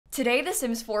Today, The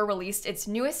Sims 4 released its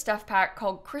newest stuff pack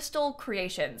called Crystal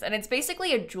Creations, and it's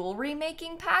basically a jewelry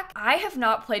making pack. I have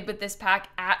not played with this pack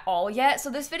at all yet, so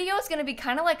this video is gonna be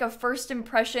kind of like a first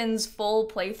impressions full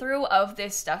playthrough of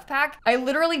this stuff pack. I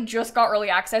literally just got early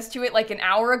access to it like an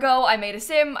hour ago. I made a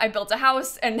sim, I built a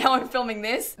house, and now I'm filming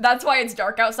this. That's why it's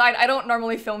dark outside. I don't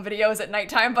normally film videos at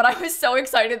nighttime, but I was so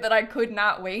excited that I could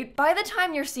not wait. By the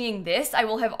time you're seeing this, I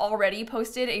will have already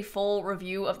posted a full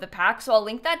review of the pack, so I'll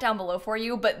link that down below for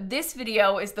you, but this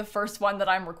video is the first one that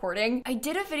I'm recording. I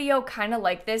did a video kind of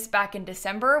like this back in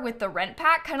December with the rent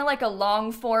pack, kind of like a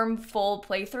long form full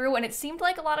playthrough, and it seemed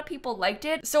like a lot of people liked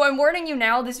it. So I'm warning you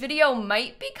now, this video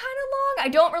might be kind of long. I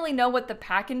don't really know what the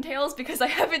pack entails because I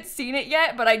haven't seen it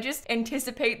yet, but I just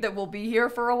anticipate that we'll be here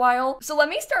for a while. So let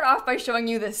me start off by showing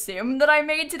you the sim that I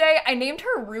made today. I named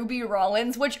her Ruby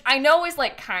Rollins, which I know is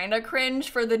like kind of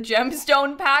cringe for the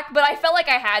gemstone pack, but I felt like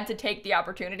I had to take the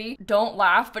opportunity. Don't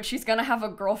laugh, but she's gonna have a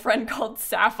girlfriend called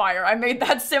Sapphire. I made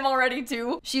that sim already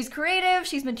too. She's creative,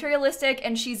 she's materialistic,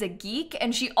 and she's a geek,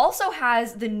 and she also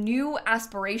has the new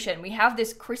aspiration. We have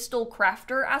this crystal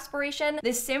crafter aspiration.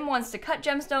 This sim wants to cut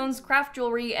gemstones, craft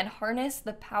jewelry, and harness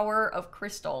the power of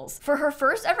crystals. For her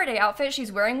first everyday outfit,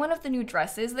 she's wearing one of the new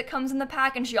dresses that comes in the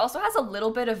pack, and she also has a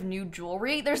little bit of new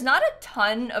jewelry. There's not a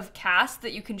ton of cast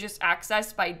that you can just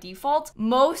access by default.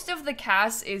 Most of the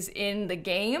cast is in the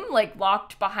game, like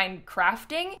locked behind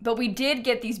crafting, but we did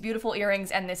get these beautiful earrings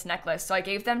and this necklace, so I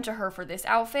gave them to her for this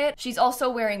outfit. She's also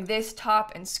wearing this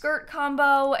top and skirt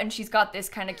combo, and she's got this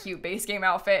kind of cute base game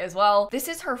outfit as well. This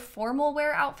is her formal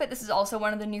wear outfit. This is also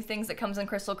one of the new things that comes in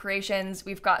Crystal Creations.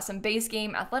 We've got some base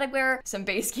game athletic wear, some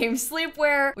base game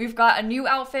sleepwear. We've got a new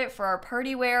outfit for our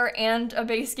party wear and a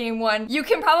base game one. You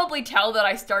can probably tell that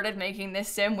I started making this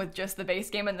sim with just the base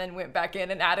game and then went back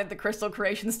in and added the Crystal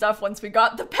Creation stuff once we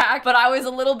got the pack, but I was a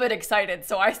little bit excited,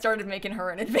 so I started making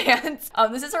her in advance.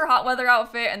 This is her hot weather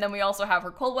outfit, and then we also have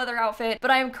her cold weather outfit,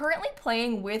 but I am currently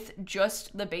playing with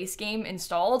just the base game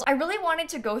installed. I really wanted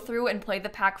to go through and play the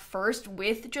pack first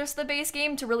with just the base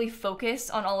game to really focus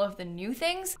on all of the new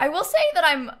things. I will say that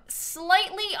I'm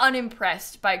slightly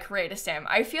unimpressed by Create a Sim.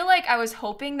 I feel like I was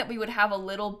hoping that we would have a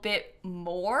little bit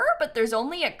more, but there's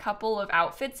only a couple of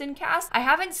outfits in cast. I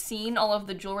haven't seen all of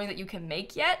the jewelry that you can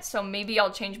make yet, so maybe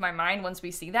I'll change my mind once we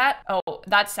see that. Oh,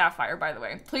 that's Sapphire, by the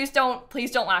way. Please don't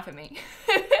laugh at me.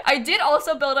 I did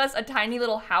also build us a tiny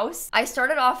little house. I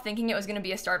started off thinking it was gonna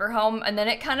be a starter home, and then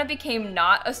it kind of became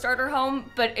not a starter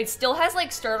home, but it still has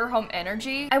like starter home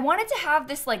energy. I wanted to have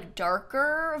this like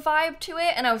darker vibe to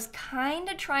it, and I was kind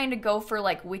of trying to go for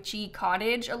like witchy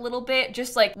cottage a little bit,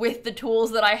 just like with the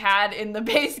tools that I had in the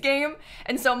base game.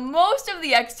 And so most of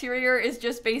the exterior is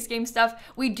just base game stuff.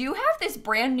 We do have this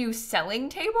brand new selling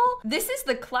table. This is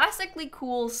the classically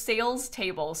cool sales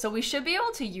table, so we should be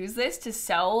able to use this to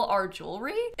sell our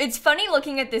jewelry. It's funny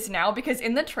looking at this now because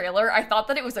in the trailer I thought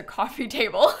that it was a coffee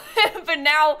table, but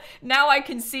now I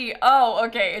can see, oh,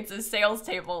 okay, it's a sales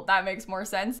table. That makes more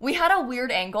sense. We had a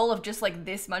weird angle of just like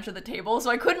this much of the table, so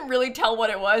I couldn't really tell what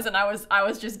it was, and I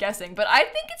was just guessing, but I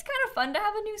think it's kind of fun to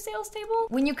have a new sales table.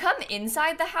 When you come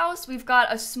inside the house, we've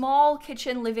got a small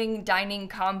kitchen, living, dining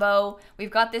combo.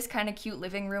 We've got this kind of cute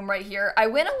living room right here. I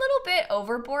went a little bit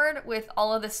overboard with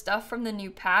all of the stuff from the new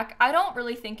pack. I don't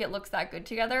really think it looks that good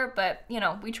together, but you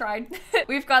know, we tried.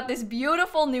 We've got this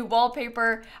beautiful new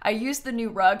wallpaper. I used the new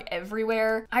rug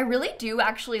everywhere. I really do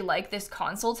actually like this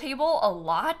console table a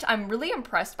lot. I'm really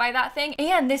impressed by that thing.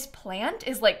 And this plant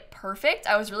is like perfect.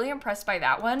 I was really impressed by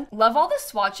that one. Love all the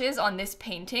swatches on this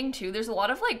painting too. There's a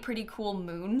lot of like pretty cool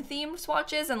moon themed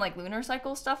swatches and like lunar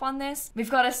cycle stuff on this. We've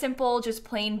got a simple, just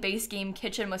plain base game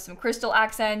kitchen with some crystal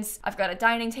accents. I've got a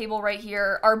dining table right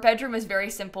here. Our bedroom is very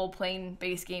simple, plain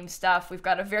base game stuff. We've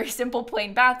got a very simple,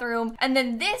 plain bathroom. And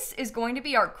then this is going to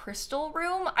be our crystal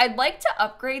room. I'd like to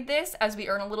upgrade this as we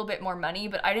earn a little bit more money,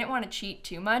 but I didn't want to cheat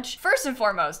too much. First and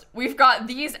foremost, we've got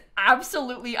these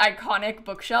absolutely iconic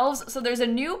bookshelves. So there's a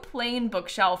new plain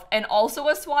bookshelf and also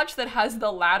a swatch that has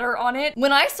the ladder on it.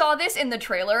 When I saw this in the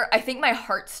trailer, I think my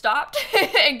heart stopped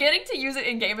and getting to use it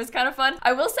in game is kind of fun.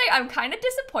 I will say I'm kind of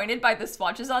disappointed by the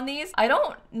swatches on these. I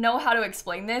don't know how to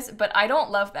explain this, but I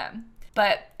don't love them.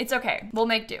 But it's okay. We'll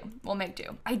make do. We'll make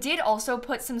do. I did also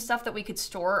put some stuff that we could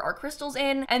store our crystals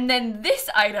in. And then this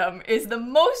item is the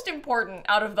most important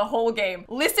out of the whole game.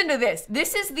 Listen to this.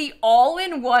 This is the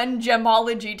all-in-one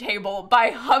gemology table by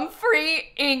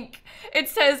Humphrey Inc. It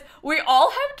says, "We all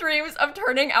have dreams of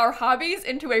turning our hobbies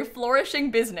into a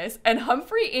flourishing business, and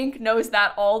Humphrey Inc. knows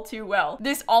that all too well.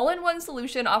 This all-in-one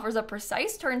solution offers a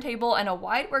precise turntable and a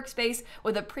wide workspace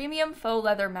with a premium faux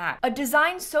leather mat. A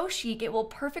design so chic it will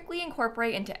perfectly incorporate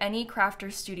incorporate into any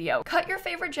crafter's studio. Cut your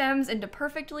favorite gems into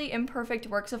perfectly imperfect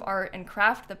works of art and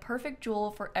craft the perfect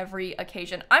jewel for every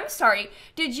occasion. I'm sorry,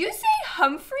 did you say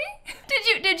Humphrey?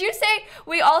 Did you say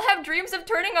we all have dreams of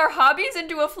turning our hobbies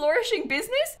into a flourishing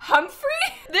business? Humphrey?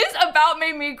 This about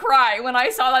made me cry when I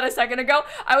saw that a second ago.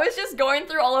 I was just going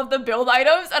through all of the build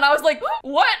items and I was like,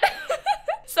 what?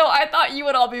 So I thought you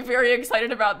would all be very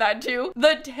excited about that too.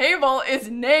 The table is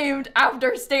named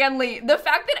after Stanley. The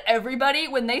fact that everybody,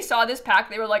 when they saw this pack,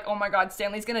 they were like, oh my God,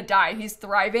 Stanley's gonna die. He's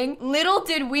thriving. Little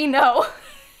did we know.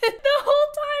 The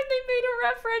whole time they made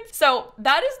a reference. So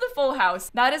that is the full house.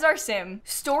 That is our sim.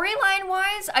 Storyline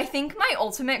wise, I think my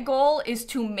ultimate goal is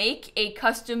to make a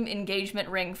custom engagement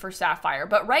ring for Sapphire.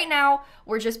 But right now,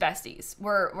 we're just besties.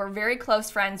 We're very close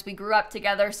friends. We grew up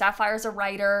together. Sapphire's a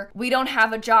writer. We don't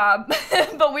have a job,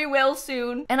 but we will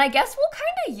soon. And I guess we'll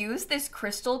kind of use this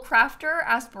crystal crafter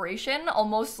aspiration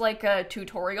almost like a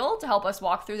tutorial to help us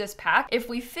walk through this pack. If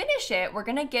we finish it, we're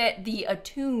gonna get the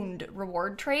attuned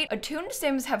reward trait. Attuned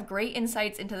sims have great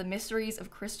insights into the mysteries of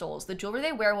crystals. The jewelry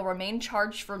they wear will remain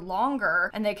charged for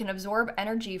longer, and they can absorb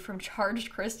energy from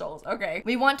charged crystals. Okay.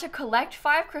 We want to collect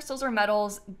 5 crystals or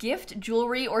metals, gift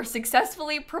jewelry, or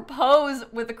successfully propose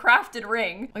with a crafted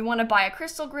ring. We want to buy a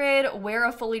crystal grid, wear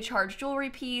a fully charged jewelry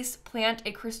piece, plant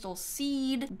a crystal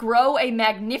seed, grow a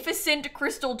magnificent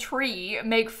crystal tree,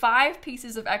 make 5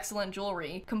 pieces of excellent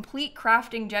jewelry, complete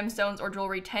crafting gemstones or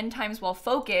jewelry 10 times while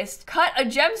focused, cut a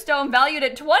gemstone valued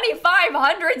at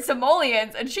 2,500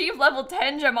 simoleons, achieve level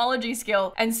 10 gemology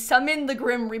skill, and summon the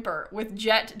Grim Reaper with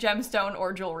jet, gemstone,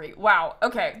 or jewelry. Wow,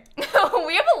 okay.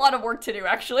 We have a lot of work to do,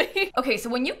 actually. Okay, so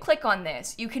when you click on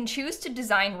this, you can choose to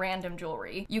design random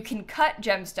jewelry. You can cut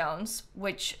gemstones,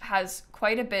 which has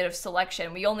quite a bit of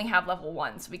selection. We only have level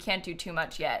 1, so we can't do too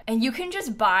much yet. And you can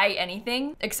just buy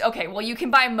anything. Okay, well, you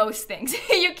can buy most things.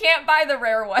 You can't buy the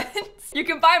rare ones. You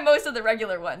can buy most of the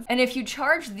regular ones. And if you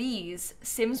charge these,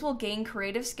 sims will gain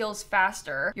creative skills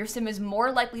faster. Your sim is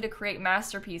more likely to create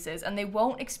masterpieces, and they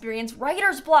won't experience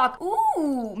writer's block.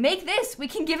 Ooh, make this. We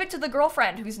can give it to the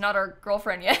girlfriend who's not our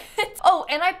girlfriend yet. Oh,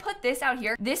 and I put this out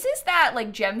here. This is that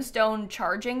like gemstone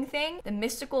charging thing, the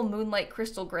mystical moonlight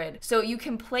crystal grid. So you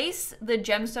can place the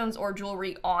gemstones or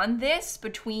jewelry on this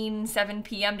between 7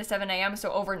 p.m. to 7 a.m.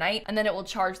 so overnight, and then it will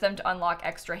charge them to unlock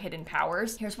extra hidden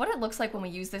powers. Here's what it looks like when we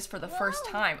use this for the first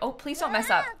time. Oh, please don't mess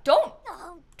up. Don't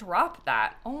drop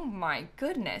that. Oh my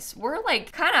goodness. We're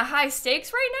like kind of high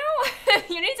stakes right now.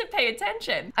 You need to pay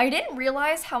attention. I didn't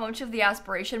realize how much of the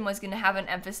aspiration was going to have an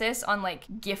emphasis on like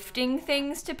gifting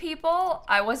things to people.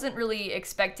 I wasn't really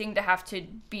expecting to have to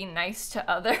be nice to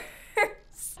others.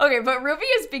 Okay, but Ruby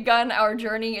has begun our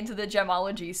journey into the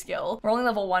gemology skill. We're only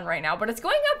level 1 right now, but it's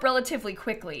going up relatively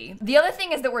quickly. The other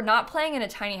thing is that we're not playing in a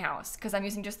tiny house because I'm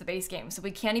using just the base game, so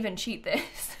we can't even cheat this.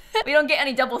 We don't get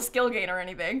any double skill gain or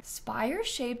anything.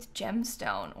 Spire-shaped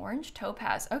gemstone, orange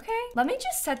topaz. Okay, let me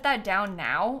just set that down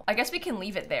now. I guess we can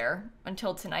leave it there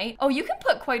until tonight. Oh, you can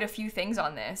put quite a few things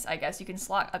on this. I guess you can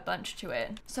slot a bunch to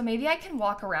it. So maybe I can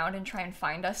walk around and try and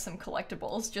find us some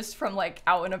collectibles just from like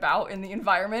out and about in the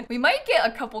environment. We might get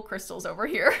a couple crystals over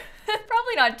here.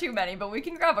 Probably not too many, but we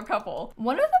can grab a couple.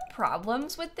 One of the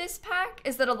problems with this pack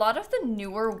is that a lot of the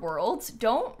newer worlds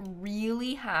don't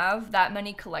really have that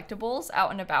many collectibles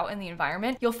out and about in the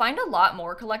environment. You'll find a lot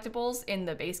more collectibles in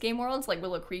the base game worlds, like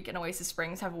Willow Creek and Oasis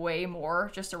Springs have way more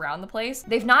just around the place.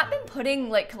 They've not been putting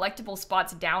like collectible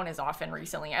spots down as often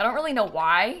recently. I don't really know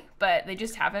why, but they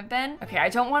just haven't been. Okay, I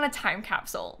don't want a time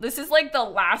capsule. This is like the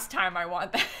last time I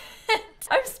want that.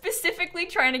 I'm specifically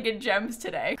trying to get gems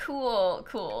today. Cool,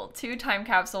 cool. 2 time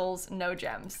capsules, no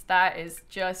gems. That is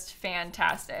just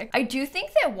fantastic. I do think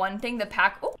that one thing the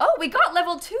pack, oh, we got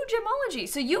level 2 gemology.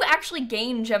 So you actually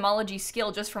gain gemology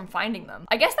skill just from finding them.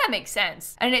 I guess that makes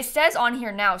sense. And it says on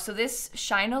here now, so this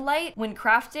Shine-a-Light, when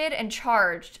crafted and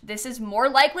charged, this is more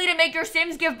likely to make your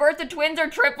sims give birth to twins or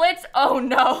triplets. Oh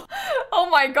no. Oh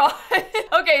my God.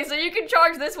 Okay, so you can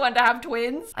charge this one to have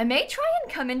twins. I may try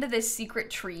and come into this secret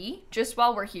tree just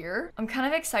while we're here. I'm kind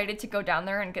of excited to go down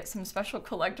there and get some special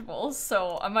collectibles,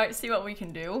 so I might see what we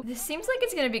can do. This seems like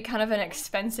it's gonna be kind of an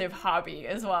expensive hobby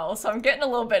as well, so I'm getting a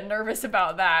little bit nervous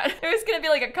about that. It was gonna be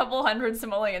like a couple hundred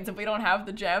simoleons if we don't have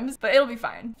the gems, but it'll be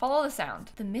fine. Follow the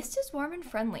sound. The mist is warm and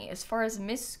friendly. As far as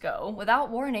mists go, without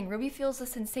warning, Ruby feels the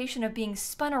sensation of being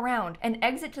spun around. An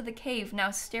exit to the cave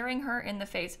now staring her in the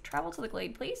face. Travel to the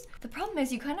glade, please. The problem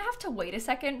is you kind of have to wait a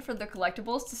second for the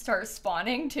collectibles to start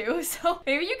spawning too, so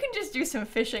maybe you can just do some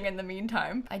fishing in the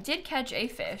meantime. I did catch catch a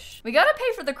fish. We gotta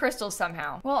pay for the crystals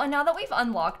somehow. Well, and now that we've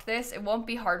unlocked this, it won't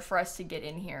be hard for us to get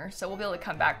in here, so we'll be able to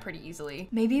come back pretty easily.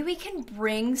 Maybe we can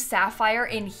bring Sapphire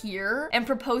in here and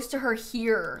propose to her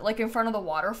here, like in front of the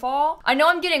waterfall. I know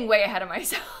I'm getting way ahead of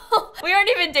myself. We aren't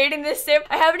even dating this sim.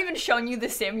 I haven't even shown you the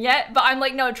sim yet, but I'm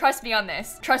like, no, trust me on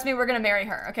this. Trust me, we're gonna marry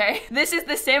her, okay? This is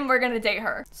the sim, we're gonna date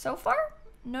her. So far,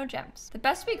 no gems. The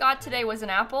best we got today was an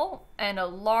apple and a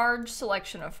large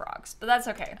selection of frogs, but that's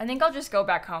okay. I think I'll just go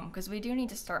back home because we do need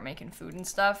to start making food and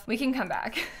stuff. We can come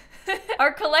back.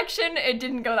 Our collection, it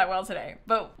didn't go that well today,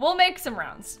 but we'll make some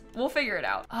rounds. We'll figure it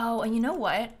out. Oh, and you know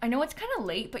what? I know it's kind of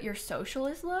late, but your social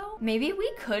is low. Maybe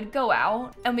we could go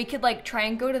out and we could like try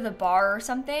and go to the bar or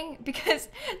something because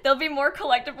there'll be more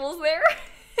collectibles there.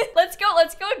 Let's go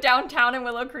downtown in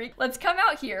Willow Creek. Let's come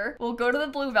out here. We'll go to the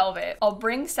Blue Velvet. I'll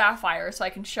bring Sapphire so I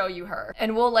can show you her.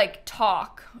 And we'll like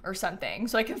talk or something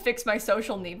so I can fix my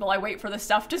social need while I wait for the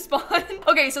stuff to spawn.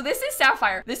 Okay, so this is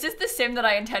Sapphire. This is the sim that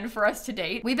I intend for us to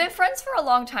date. We've been friends for a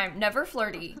long time, never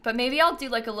flirty, but maybe I'll do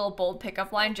like a little bold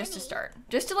pickup line just to start.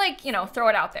 Just to like, you know, throw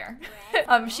it out there.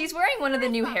 She's wearing one of the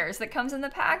new hairs that comes in the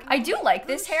pack. I do like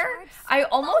this hair. I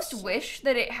almost wish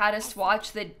that it had a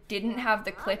swatch that didn't have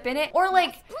the clip in it, or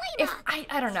like, if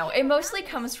I don't know, it mostly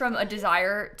comes from a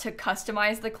desire to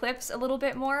customize the clips a little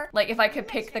bit more. Like if I could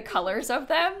pick the colors of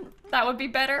them, that would be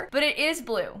better. But it is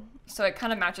blue, so it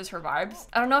kind of matches her vibes.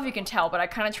 I don't know if you can tell, but I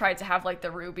kind of tried to have like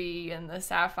the ruby and the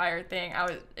sapphire thing.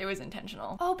 It was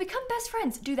intentional. Oh, become best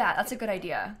friends. Do that. That's a good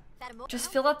idea.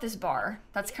 Just fill up this bar.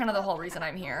 That's kind of the whole reason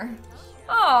I'm here.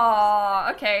 Oh,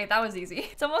 okay, that was easy.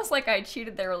 It's almost like I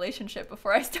cheated their relationship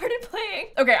before I started playing.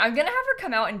 Okay, I'm gonna have her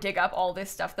come out and dig up all this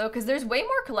stuff though, because there's way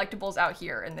more collectibles out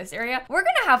here in this area. We're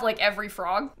gonna have like every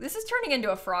frog. This is turning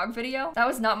into a frog video. That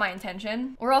was not my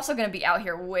intention. We're also gonna be out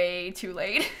here way too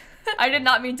late. I did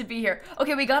not mean to be here.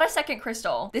 Okay, we got a second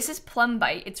crystal. This is Plum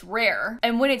Bite. It's rare.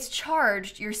 And when it's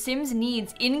charged, your Sim's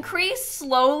needs increase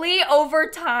slowly over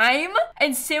time,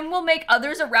 and Sim will make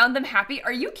others around them happy.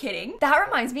 Are you kidding? That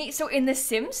reminds me, so in The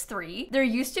Sims 3, there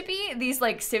used to be these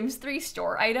like Sims 3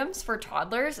 store items for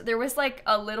toddlers. There was like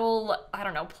a little, I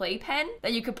don't know, playpen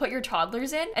that you could put your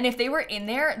toddlers in. And if they were in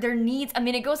there, their needs, I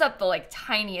mean, it goes up the like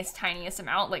tiniest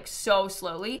amount, like so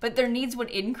slowly, but their needs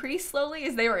would increase slowly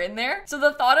as they were in there. So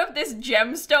the thought of this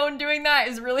gemstone doing that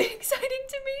is really exciting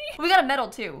to me. We got a medal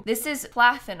too. This is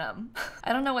platinum.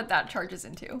 I don't know what that charges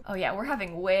into. Oh yeah, we're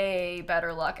having way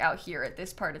better luck out here at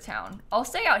this part of town. I'll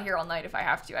stay out here all night if I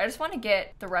have to. I just want to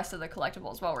get the rest of the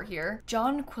collectibles while we're here.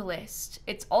 Jonquilist.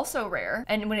 It's also rare.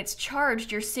 And when it's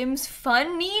charged, your Sim's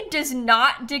fun need does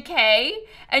not decay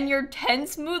and your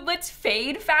tense moodlets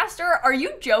fade faster. Are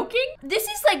you joking? This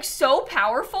is like so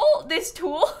powerful, this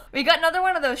tool. We got another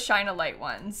one of those Shine-a-Light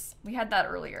ones. We had that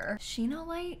earlier.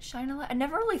 Shine-a-Light? Shine-a-Light? I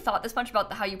never really thought this much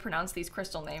about how you pronounce these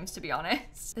crystal names, to be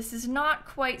honest. This is not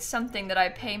quite something that I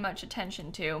pay much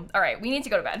attention to. All right, we need to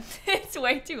go to bed. It's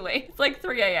way too late. It's like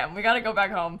 3 a.m. We gotta go back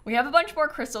home. We have a bunch more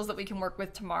crystals that we can work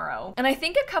with tomorrow. And I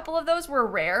think a couple of those were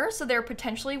rare, so they're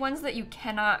potentially ones that you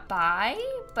cannot buy,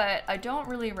 but I don't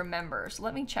really remember. So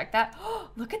let me check that. Oh,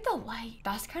 look at the light.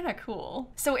 That's kind of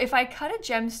cool. So if I cut a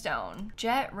gemstone,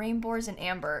 jet, rainbows, and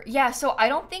amber. Yeah, so I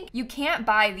don't think you can't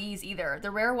buy these either. The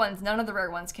rare ones, none of the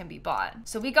rare ones can be bought.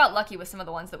 So we got lucky with some of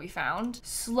the ones that we found.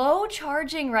 Slow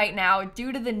charging right now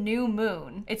due to the new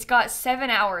moon. It's got 7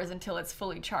 hours until it's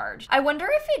fully charged. I wonder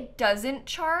if it doesn't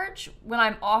charge when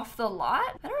I'm off the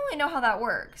lot? I don't really know how that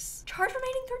works. Charge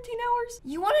remaining 13 hours?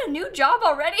 You want a new job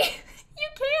already? You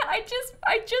can't.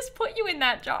 I just put you in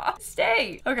that job.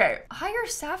 Stay. Okay. Hire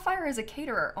Sapphire as a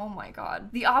caterer. Oh my god.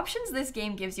 The options this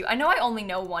game gives you. I know I only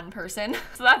know one person,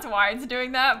 so that's why it's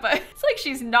doing that, but it's like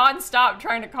she's nonstop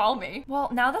trying to call me. Well,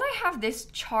 now that I have this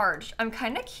charged, I'm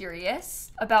kind of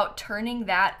curious about turning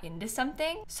that into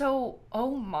something. So,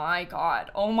 oh my god.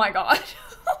 Oh my god.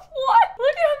 What?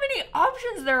 Look at how many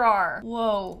options there are.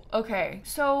 Whoa. Okay.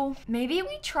 So maybe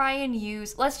we try and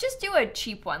use, let's just do a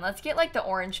cheap one. Let's get like the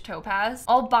orange topaz.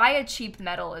 I'll buy a cheap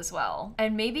metal as well.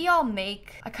 And maybe I'll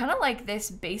make, I kind of like this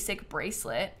basic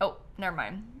bracelet. Oh, never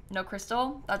mind. No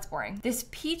crystal? That's boring. This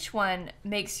peach one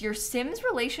makes your Sim's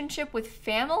relationship with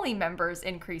family members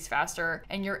increase faster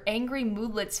and your angry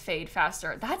moodlets fade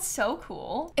faster. That's so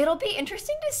cool. It'll be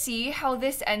interesting to see how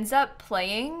this ends up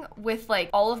playing with like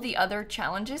all of the other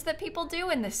challenges that people do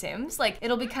in The Sims. Like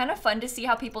it'll be kind of fun to see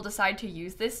how people decide to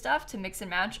use this stuff to mix and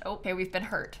match. Oh, okay, we've been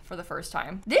hurt for the first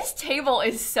time. This table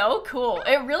is so cool.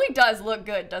 It really does look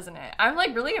good, doesn't it? I'm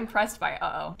like really impressed by it.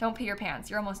 Uh-oh, don't pee your pants.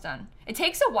 You're almost done. It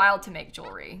takes a while to make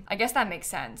jewelry. I guess that makes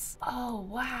sense. Oh,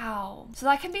 wow. So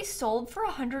that can be sold for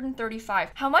 135.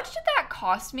 How much did that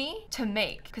cost me to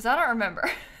make? Because I don't remember.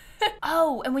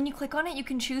 Oh, and when you click on it, you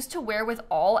can choose to wear with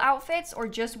all outfits or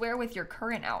just wear with your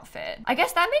current outfit. I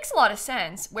guess that makes a lot of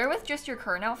sense. Wear with just your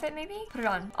current outfit, maybe? Put it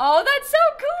on. Oh, that's so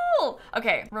cool.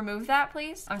 Okay, remove that,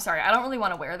 please. I'm sorry, I don't really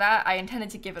want to wear that. I intended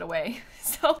to give it away.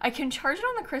 So I can charge it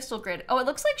on the crystal grid. Oh, it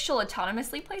looks like she'll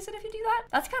autonomously place it if you do that.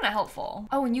 That's kind of helpful.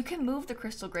 Oh, and you can move the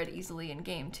crystal grid easily in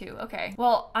game too. Okay,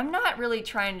 well, I'm not really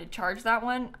trying to charge that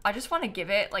one. I just want to give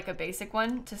it like a basic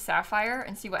one to Sapphire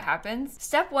and see what happens.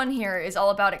 Step 1 here is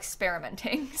all about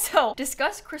experimenting. So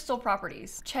discuss crystal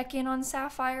properties. Check in on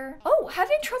Sapphire. Oh,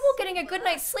 having trouble getting a good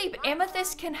night's sleep.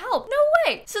 Amethyst can help. No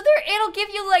way. So it'll give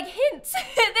you like hints.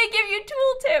 They give you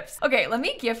tool tips. Okay, let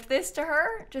me gift this to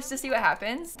her just to see what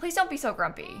happens. Please don't be so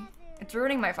grumpy. It's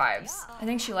ruining my vibes. I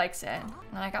think she likes it.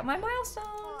 And I got my milestone.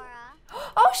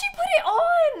 Oh, she put it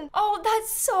on. Oh,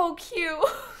 that's so cute.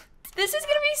 This is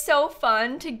gonna be so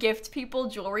fun to gift people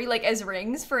jewelry like as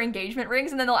rings for engagement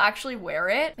rings, and then they'll actually wear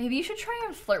it. Maybe you should try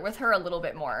and flirt with her a little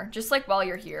bit more, just like while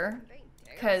you're here.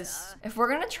 Because if we're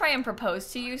gonna try and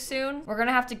propose to you soon, we're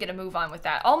gonna have to get a move on with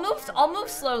that. I'll move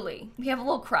slowly. We have a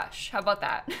little crush. How about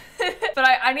that? But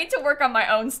I need to work on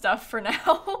my own stuff for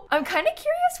now. I'm kind of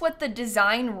curious what the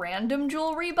design random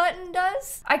jewelry button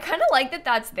does. I kind of like that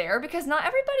that's there because not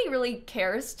everybody really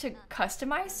cares to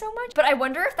customize so much. But I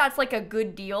wonder if that's like a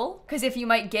good deal. Because if you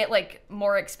might get like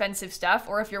more expensive stuff,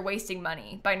 or if you're wasting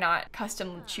money by not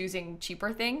custom choosing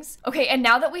cheaper things. Okay, and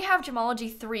now that we have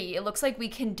Gemology 3, it looks like we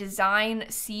can design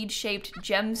seed-shaped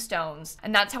gemstones,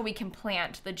 and that's how we can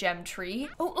plant the gem tree.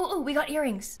 Oh, we got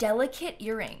earrings. Delicate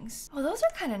earrings. Oh, those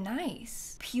are kind of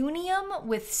nice. Punium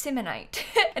with simonite.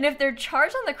 And if they're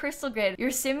charged on the crystal grid,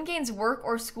 your sim gains work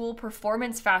or school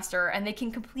performance faster, and they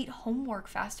can complete homework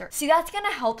faster. See, that's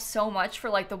gonna help so much for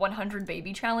like the 100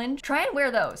 baby challenge. Try and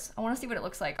wear those. I want to see what it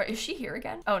looks like. Is she here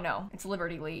again? Oh no, it's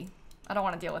Liberty Lee. I don't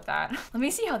want to deal with that. Let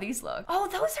me see how these look. Oh,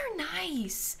 those are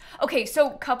nice. Okay,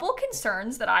 so couple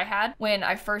concerns that I had when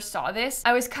I first saw this.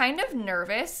 I was kind of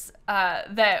nervous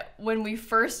that when we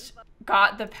first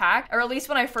got the pack, or at least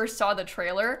when I first saw the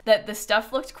trailer, that the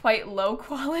stuff looked quite low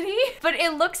quality, but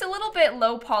it looks a little bit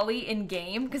low poly in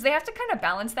game because they have to kind of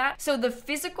balance that. So the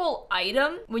physical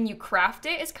item, when you craft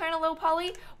it, is kind of low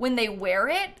poly. When they wear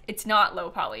it, it's not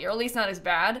low poly, or at least not as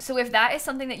bad. So if that is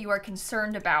something that you are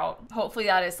concerned about, hopefully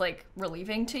that is like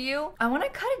relieving to you. I want to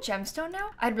cut a gemstone now.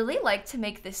 I'd really like to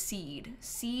make the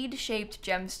seed-shaped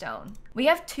gemstone. We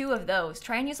have 2 of those.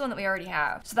 Try and use one that we already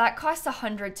have. So that costs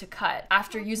 100 to cut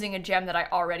after using a gem that I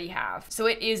already have. So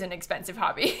it is an expensive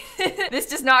hobby. This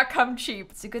does not come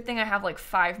cheap. It's a good thing I have like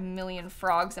 5 million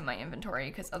frogs in my inventory,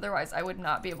 because otherwise I would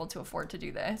not be able to afford to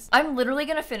do this. I'm literally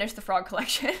gonna finish the frog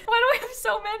collection. Why do I have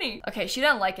so many? Okay, she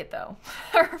doesn't like it though.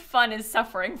 Her fun is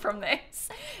suffering from this.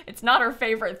 It's not her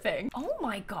favorite thing. Oh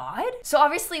my god. So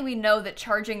obviously we know that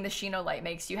charging the Shinolite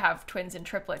makes you have twins and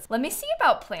triplets. Let me see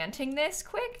about planting this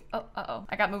quick. Oh, uh-oh,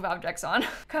 I got move objects on.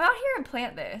 Come out here and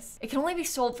plant this. It can only be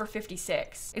sold for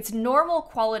 56. It's normal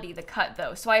quality, the cut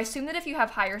though. So I assume that if you have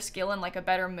higher skill and like a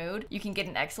better mood, you can get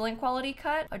an excellent quality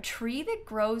cut. A tree that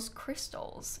grows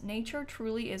crystals. Nature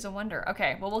truly is a wonder.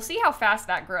 Okay, well, we'll see how fast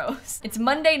that grows. It's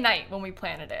Monday night when we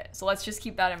planted it, so let's just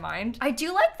keep that in mind. I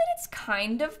do like that it's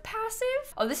kind of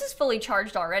passive. Oh, this is fully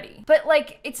charged already. But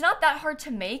like, it's not that hard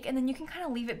to make, and then you can kind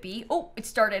of leave it be. Oh, it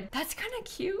started. That's kind of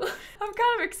cute. I'm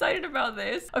kind of excited about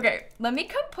this. Okay, let me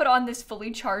come put on this fully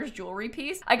charged jewelry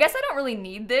piece. I guess I don't really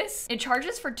need this. It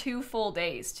charges for 2 full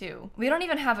days too. We don't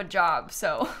even have a job,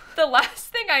 so the last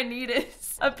thing I need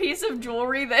is a piece of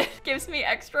jewelry that gives me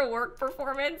extra work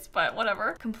performance, but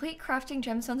whatever. Complete crafting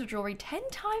gemstones of jewelry 10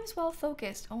 times while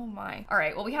focused. Oh my. All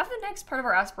right, well, we have the next part of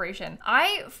our aspiration.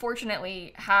 I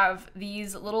fortunately have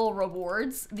these little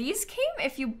rewards. These came,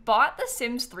 if you bought the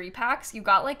Sims 3 packs, you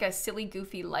got like a silly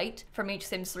goofy light from each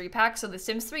Sims 3 pack. So the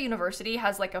Sims 3 University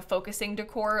has like a focusing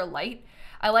decor light.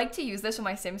 I like to use this when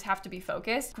my Sims have to be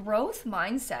focused. Growth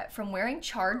mindset from wearing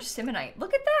charged simonite.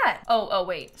 Look at that. Oh,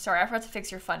 wait. Sorry, I forgot to fix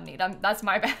your fun need. That's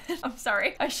my bad. I'm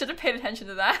sorry. I should have paid attention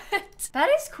to that. That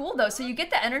is cool though. So you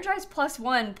get the Energize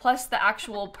 +1 plus the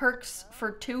actual perks for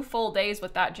 2 full days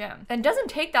with that gem. And it doesn't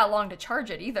take that long to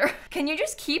charge it either. Can you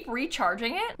just keep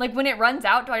recharging it? Like when it runs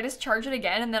out, do I just charge it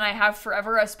again and then I have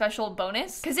forever a special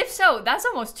bonus? Because if so, that's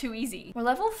almost too easy. We're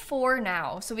level 4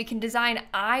 now, so we can design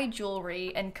eye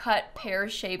jewelry and cut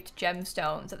pear-shaped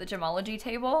gemstones at the gemology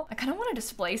table. I kind of want to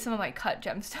display some of my cut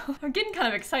gemstones. I'm getting kind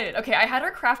of excited. Okay, I had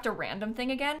her craft a random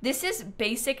thing again. This is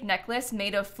basic necklace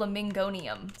made of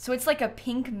flamingonium. So it's like a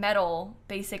pink metal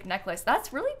basic necklace.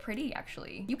 That's really pretty,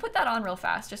 actually. You put that on real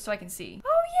fast just so I can see.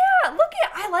 Oh yeah, look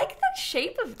at, I like the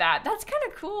shape of that. That's kind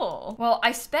of cool. Well,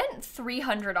 I spent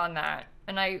 300 on that.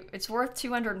 And it's worth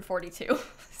 242.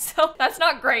 So that's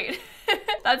not great.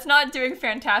 That's not doing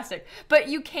fantastic. But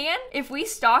you can, if we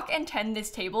stock and tend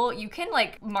this table, you can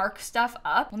like mark stuff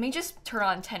up. Let me just turn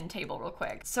on 10 table real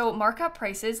quick. So mark up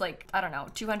prices like, I don't know,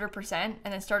 200% and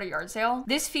then start a yard sale.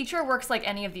 This feature works like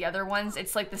any of the other ones.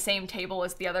 It's like the same table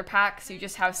as the other pack. So you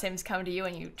just have Sims come to you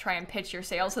and you try and pitch your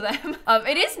sale to them.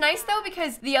 It is nice though,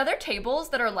 because the other tables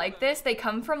that are like this, they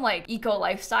come from like eco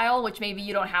lifestyle, which maybe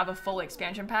you don't have a full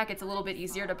expansion pack. It's a little bit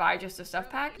easier to buy just a stuff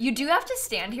pack. You do have to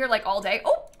stand here like all day.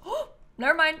 Oh,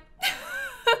 never mind.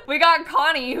 We got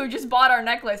Connie, who just bought our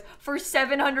necklace for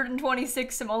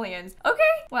 726 simoleons. Okay,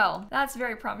 well, that's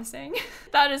very promising.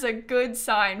 That is a good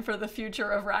sign for the future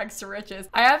of Rags to Riches.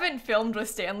 I haven't filmed with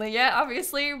Stanley yet,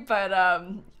 obviously, but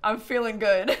I'm feeling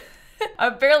good.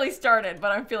 I've barely started,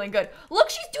 but I'm feeling good.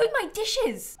 Look, she's doing my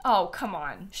dishes. Oh, come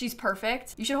on. She's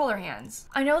perfect. You should hold her hands.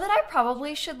 I know that I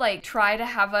probably should like try to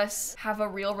have us have a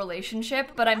real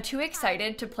relationship, but I'm too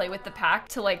excited to play with the pack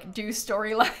to like do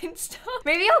storyline stuff.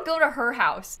 Maybe I'll go to her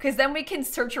house, because then we can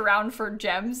search around for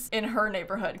gems in her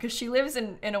neighborhood, because she lives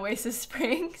in Oasis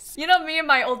Springs. You know me and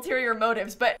my ulterior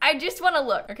motives, but I just want to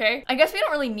look, okay? I guess we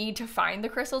don't really need to find the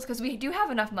crystals, because we do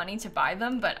have enough money to buy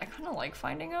them, but I kind of like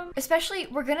finding them. Especially,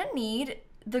 we're gonna need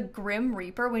the Grim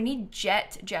Reaper. We need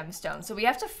jet gemstone, so we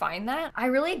have to find that. I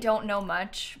really don't know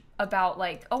much about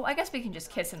like, oh, I guess we can just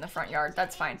kiss in the front yard.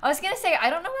 That's fine. I was gonna say, I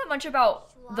don't know that much about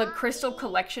the crystal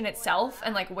collection itself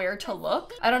and like where to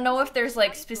look. I don't know if there's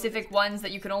like specific ones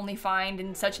that you can only find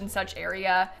in such and such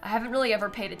area. I haven't really ever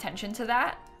paid attention to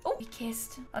that. Oh, we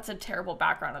kissed. That's a terrible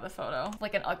background of the photo.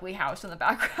 Like an ugly house in the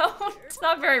background. It's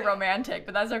not very romantic,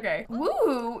 but that's okay.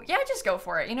 Woo! Yeah, just go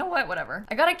for it. You know what? Whatever.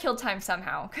 I gotta kill time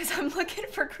somehow, because I'm looking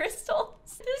for crystals.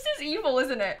 This is evil,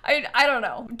 isn't it? I don't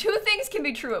know. Two things can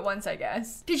be true at once, I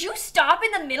guess. Did you stop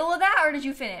in the middle of that, or did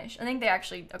you finish? I think they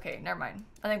actually... Okay, never mind.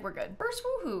 I think we're good. First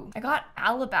woohoo. I got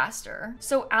Alabaster.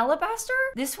 So Alabaster,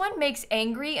 this one makes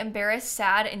angry, embarrassed,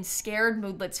 sad, and scared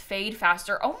moodlets fade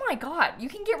faster. Oh my god. You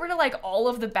can get rid of like all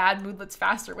of the bad moodlets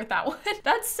faster with that one.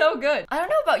 That's so good. I don't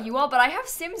know about you all, but I have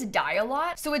Sims die a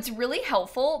lot, so it's really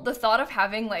helpful, the thought of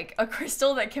having like a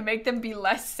crystal that can make them be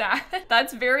less sad.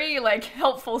 That's very like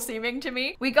helpful seeming to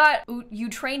me. We got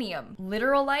Eutranium.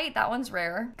 Literalite, that one's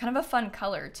rare. Kind of a fun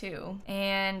color too.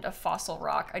 And a fossil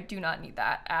rock. I do not need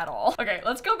that at all. Okay,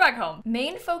 let's go back home.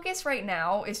 Main focus right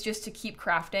now is just to keep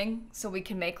crafting so we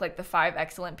can make like the 5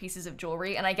 excellent pieces of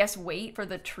jewelry, and I guess wait for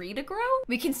the tree to grow.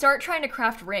 We can start trying to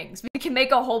craft rings. We can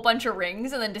make a whole bunch of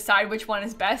rings and then decide which one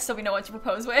is best so we know what to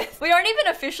propose with. We aren't even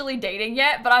officially dating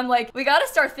yet, but I'm like, we gotta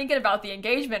start thinking about the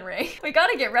engagement ring. We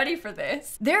gotta get ready for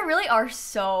this. There really are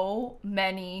so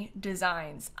many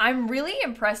designs. I'm really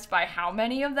impressed by how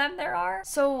many of them there are.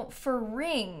 So for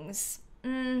rings,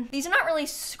 these are not really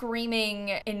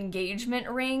screaming engagement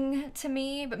ring to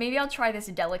me, but maybe I'll try this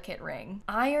delicate ring.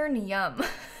 Iron Yum.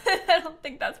 I don't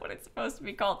think that's what it's supposed to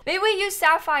be called. Maybe we use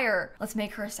sapphire. Let's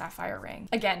make her a sapphire ring.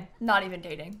 Again, not even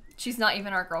dating. She's not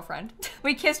even our girlfriend.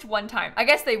 We kissed one time. I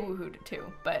guess they woohooed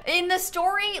too, but in the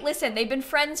story, listen, they've been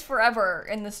friends forever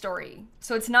in the story.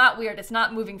 So it's not weird. It's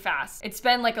not moving fast. It's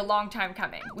been like a long time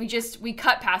coming. We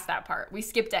cut past that part. We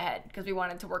skipped ahead because we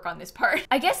wanted to work on this part.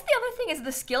 I guess the other thing is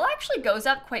the skill actually goes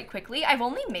up quite quickly. I've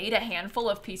only made a handful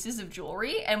of pieces of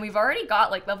jewelry and we've already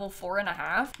got like level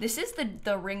 4.5. This is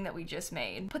the ring that we just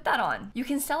made. Put that on. You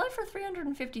can sell it for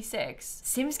 356.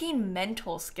 Sims gain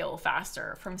mental skill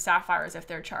faster from sapphires if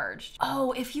they're charged.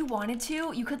 Oh, if you wanted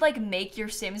to, you could like make your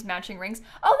Sims matching rings.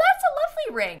 Oh, that's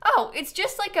a lovely ring. Oh, it's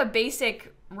just like a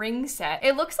basic ring set.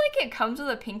 It looks like it comes with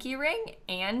a pinky ring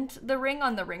and the ring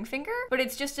on the ring finger, but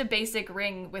it's just a basic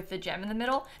ring with the gem in the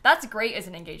middle. That's great as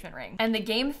an engagement ring. And the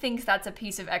game thinks that's a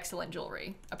piece of excellent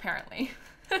jewelry, apparently.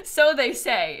 So they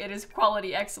say. It is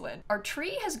quality excellent. Our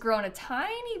tree has grown a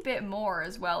tiny bit more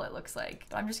as well, it looks like.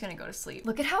 But I'm just gonna go to sleep.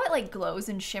 Look at how it like glows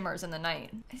and shimmers in the night.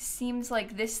 It seems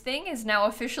like this thing is now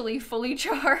officially fully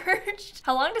charged.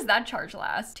 How long does that charge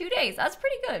last? 2 days. That's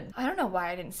pretty good. I don't know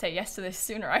why I didn't say yes to this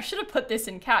sooner. I should have put this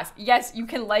in cast. Yes, you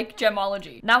can like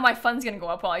gemology. Now my fun's gonna go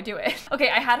up while I do it. Okay,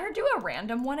 I had her do a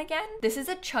random one again. This is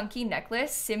a chunky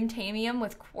necklace, Simtanium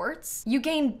with quartz. You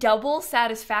gain double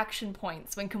satisfaction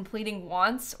points when completing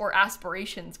wants or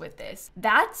aspirations with this.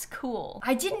 That's cool.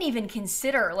 I didn't even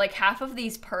consider like half of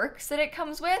these perks that it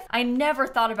comes with. I never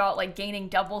thought about like gaining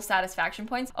double satisfaction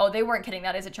points. Oh, they weren't kidding.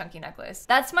 That is a chunky necklace.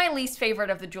 That's my least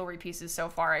favorite of the jewelry pieces so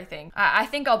far, I think. I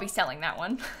think I'll be selling that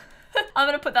one. I'm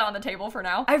gonna put that on the table for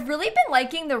now. I've really been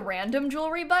liking the random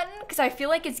jewelry button because I feel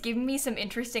like it's giving me some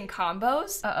interesting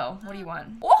combos. Uh-oh, what do you want?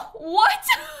 Oh, what?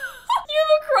 You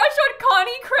have a crush on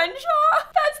Connie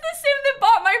Crenshaw? That's the Sim that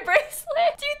bought my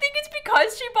bracelet. Do you think it's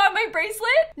because she bought my bracelet?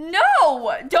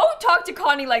 No, don't talk to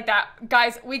Connie like that.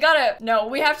 Guys, we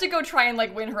have to go try and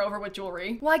like win her over with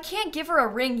jewelry. Well, I can't give her a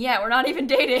ring yet. We're not even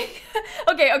dating.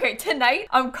 Okay, tonight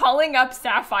I'm calling up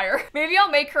Sapphire. Maybe I'll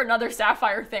make her another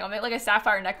sapphire thing. I'll make like a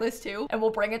sapphire necklace too, and we'll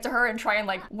bring it to her and try and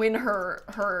like win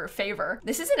her favor.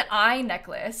 This is an eye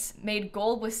necklace made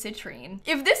gold with citrine.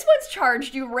 If this one's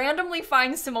charged, you randomly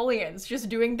find simoleons just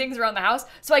doing things around the house.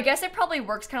 So I guess it probably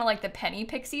works kind of like the penny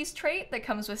pixies trait that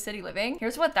comes with city living.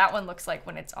 Here's what that one looks like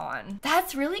when it's on.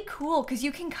 That's really cool because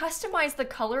you can customize the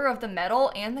color of the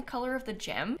metal and the color of the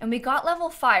gem. And we got level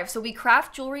 5, so we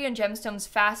craft jewelry and gemstones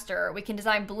faster. We can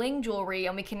design bling jewelry,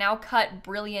 and we can now cut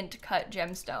brilliant cut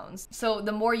gemstones. So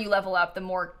the more you level up, the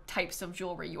more types of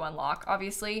jewelry you unlock,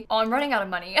 obviously. Oh, I'm running out of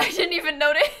money. I didn't even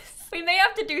notice. We may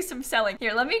have to do some selling.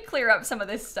 Here, let me clear up some of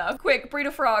this stuff. Quick, breed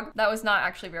a frog. That was not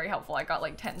actually very helpful. I got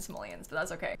like 10 simoleons, but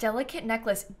that's okay. Delicate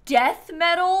necklace. Death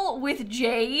metal with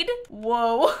jade?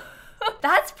 Whoa.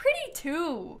 That's pretty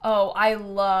too. Oh, I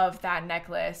love that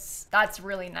necklace. That's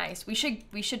really nice. We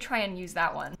should try and use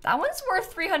that one. That one's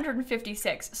worth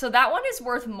 356. So that one is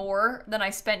worth more than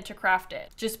I spent to craft it,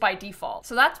 just by default.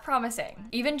 So that's promising.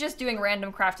 Even just doing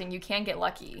random crafting, you can get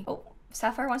lucky. Oh.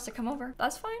 Sapphire wants to come over.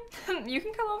 That's fine. You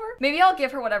can come over. Maybe I'll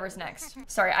give her whatever's next.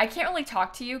 Sorry, I can't really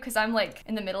talk to you because I'm like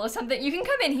in the middle of something. You can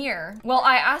come in here. Well,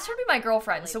 I asked her to be my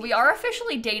girlfriend, so we are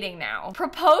officially dating now.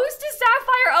 Propose to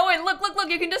Sapphire? Oh, and look,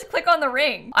 you can just click on the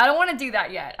ring. I don't want to do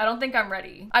that yet. I don't think I'm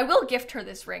ready. I will gift her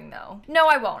this ring though. No,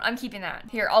 I won't. I'm keeping that.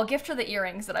 Here, I'll gift her the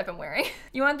earrings that I've been wearing.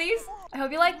 You want these? I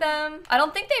hope you like them. I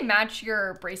don't think they match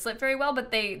your bracelet very well,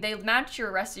 but they match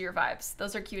your rest of your vibes.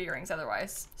 Those are cute earrings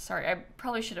otherwise. Sorry, I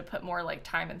probably should have put more like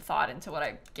time and thought into what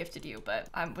I gifted you, but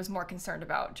I was more concerned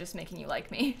about just making you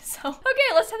like me. So,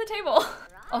 okay, let's set the table.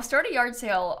 I'll start a yard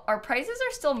sale. Our prices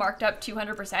are still marked up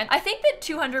 200%. I think that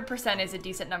 200% is a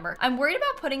decent number. I'm worried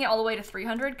about putting it all the way to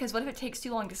 300 because what if it takes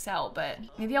too long to sell, but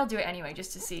maybe I'll do it anyway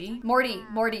just to see.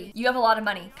 Morty, you have a lot of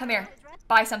money. Come here.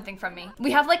 Buy something from me.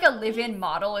 We have like a live-in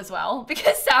model as well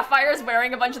because Sapphire's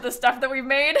wearing a bunch of the stuff that we've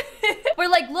made. We're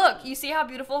like, look, you see how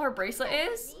beautiful her bracelet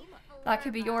is? That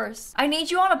could be yours. I need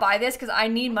you all to buy this because I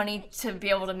need money to be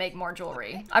able to make more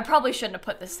jewelry. I probably shouldn't have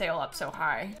put this sale up so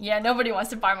high. Yeah, nobody wants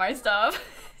to buy my stuff.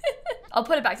 I'll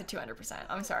put it back to 200%.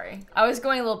 I'm sorry. I was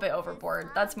going a little bit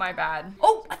overboard. That's my bad.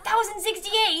 Oh,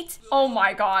 1,068. Oh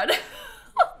my God.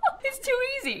 It's too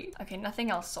easy. Okay,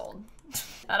 nothing else sold.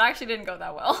 That actually didn't go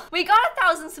that well. We got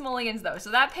 1,000 simoleons though,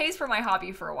 so that pays for my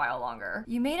hobby for a while longer.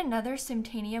 You made another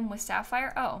Simtanium with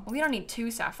sapphire? Oh, we don't need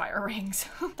 2 sapphire rings.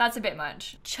 That's a bit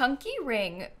much. Chunky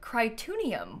ring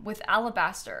Crytunium with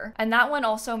alabaster. And that one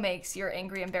also makes your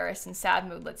angry, embarrassed, and sad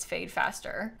moodlets fade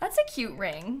faster. That's a cute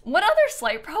ring. One other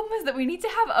slight problem is that we need to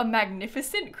have a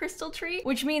magnificent crystal tree,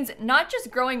 which means not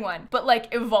just growing one, but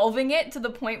like evolving it to the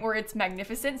point where it's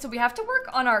magnificent. So we have to work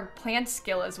on our plant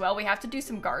skill as well. We have to do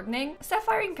some gardening.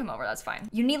 Sapphire, you can come over, that's fine.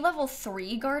 You need level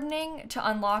 3 gardening to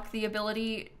unlock the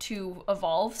ability to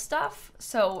evolve stuff.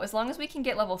 So as long as we can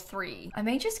get level 3, I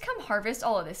may just come harvest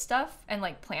all of this stuff and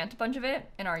like plant a bunch of it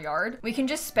in our yard. We can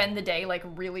just spend the day like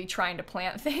really trying to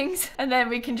plant things and then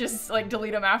we can just like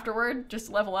delete them afterward, just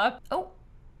level up. Oh,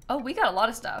 we got a lot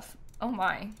of stuff. Oh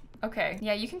my. Okay,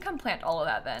 yeah, you can come plant all of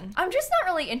that then. I'm just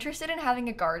not really interested in having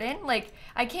a garden. Like,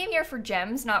 I came here for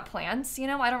gems, not plants, you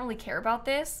know? I don't really care about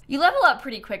this. You level up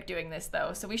pretty quick doing this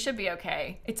though, so we should be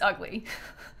okay. It's ugly.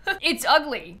 It's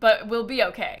ugly, but we'll be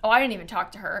okay. Oh, I didn't even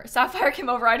talk to her. Sapphire came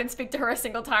over, I didn't speak to her a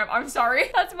single time. I'm sorry,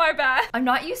 that's my bad. I'm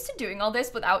not used to doing all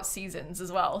this without seasons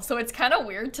as well, so it's kind of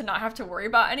weird to not have to worry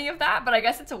about any of that, but I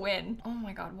guess it's a win. Oh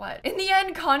my God, what? In the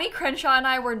end, Connie Crenshaw and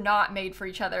I were not made for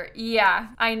each other. Yeah,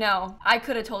 I know. I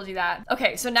could have told you that.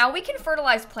 Okay, so now we can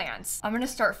fertilize plants. I'm gonna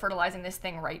start fertilizing this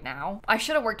thing right now. I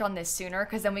should have worked on this sooner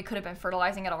because then we could have been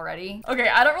fertilizing it already. Okay,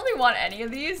 I don't really want any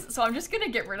of these, so I'm just gonna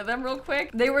get rid of them real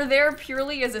quick. They were there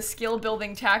purely as a skill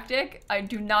building tactic. I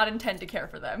do not intend to care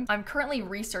for them. I'm currently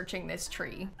researching this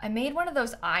tree. I made one of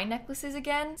those eye necklaces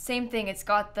again. Same thing, it's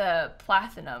got the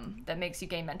platinum that makes you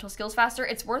gain mental skills faster.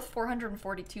 It's worth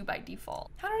 442 by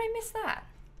default. How did I miss that?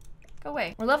 Go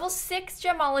away. We're level 6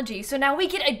 gemology, so now we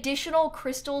get additional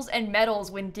crystals and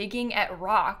metals when digging at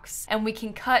rocks, and we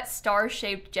can cut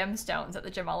star-shaped gemstones at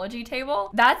the gemology table.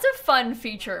 That's a fun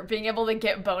feature, being able to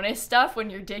get bonus stuff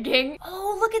when you're digging.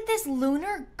 Oh, look at this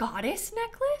lunar goddess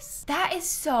necklace. That is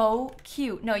so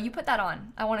cute. No, you put that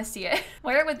on. I want to see it.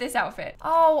 Wear it with this outfit.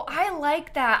 Oh, I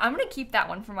like that. I'm gonna keep that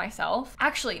one for myself.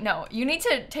 Actually, no, you need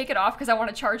to take it off because I want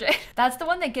to charge it. That's the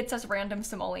one that gets us random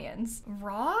simoleons.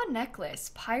 Raw necklace,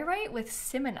 pyrite with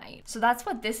simonite. So that's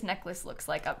what this necklace looks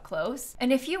like up close.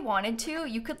 And if you wanted to,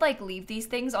 you could like leave these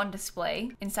things on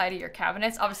display inside of your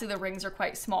cabinets. Obviously the rings are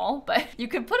quite small, but you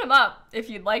could put them up if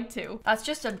you'd like to. That's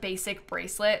just a basic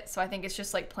bracelet, so I think it's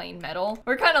just like plain metal.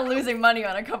 We're kind of losing money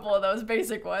on a couple of those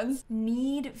basic ones.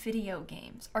 Need video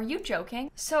games. Are you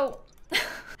joking? So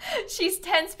she's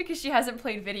tense because she hasn't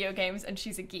played video games and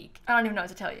she's a geek. I don't even know what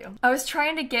to tell you. I was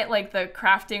trying to get like the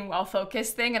crafting while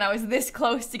focused thing and I was this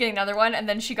close to getting another one and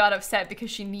then she got upset because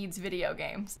she needs video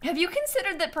games. Have you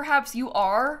considered that perhaps you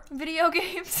are video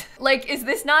games? Like, is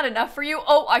this not enough for you?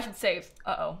 Oh, I should save.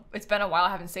 Uh-oh, it's been a while,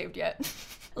 I haven't saved yet.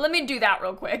 Let me do that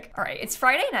real quick. All right, it's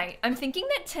Friday night. I'm thinking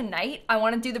that tonight I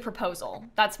want to do the proposal.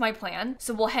 That's my plan.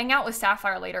 So we'll hang out with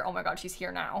Sapphire later. Oh my God, she's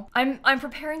here now. I'm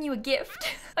preparing you a gift.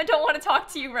 I don't want to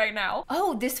talk to you right now.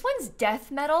 Oh, this one's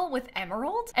death metal with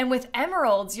emerald. And with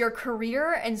emeralds, your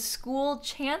career and school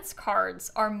chance cards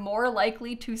are more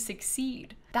likely to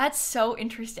succeed. That's so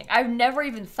interesting. I've never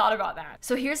even thought about that.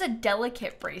 So here's a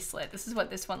delicate bracelet. This is what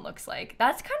this one looks like.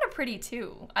 That's kind of pretty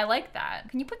too. I like that.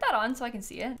 Can you put that on so I can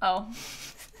see it? Oh.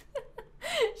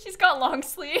 She's got long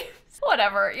sleeves.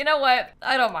 Whatever. You know what?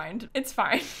 I don't mind. It's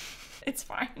fine. It's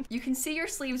fine. You can see your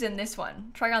sleeves in this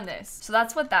one. Try on this. So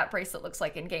that's what that bracelet looks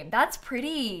like in game. That's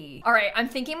pretty. All right, I'm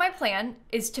thinking my plan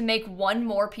is to make one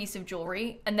more piece of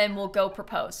jewelry and then we'll go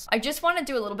propose. I just want to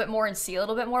do a little bit more and see a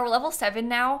little bit more. We're level 7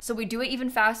 now, so we do it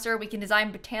even faster. We can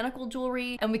design botanical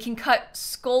jewelry and we can cut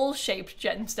skull-shaped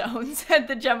gemstones at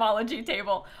the gemology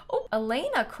table. Oh,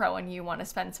 Elena Crow and you want to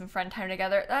spend some friend time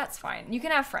together. That's fine. You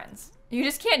can have friends. You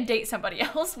just can't date somebody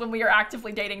else when we are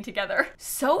actively dating together.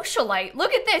 Socialite,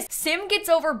 look at this. Sim gets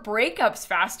over breakups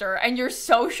faster and your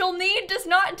social need does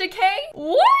not decay?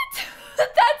 What?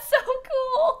 That's so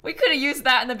cool. We could have used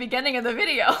that in the beginning of the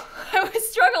video. I was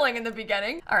struggling in the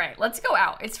beginning. All right, let's go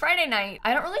out. It's Friday night.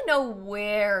 I don't really know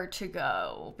where to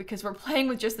go because we're playing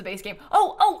with just the base game.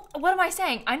 Oh, what am I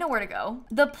saying? I know where to go.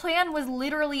 The plan was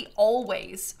literally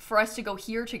always for us to go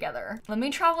here together. Let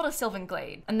me travel to Sylvan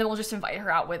Glade and then we'll just invite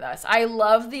her out with us. I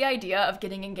love the idea of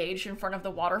getting engaged in front of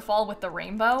the waterfall with the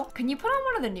rainbow. Can you put on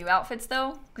one of the new outfits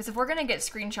though? Because if we're gonna get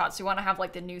screenshots, we wanna have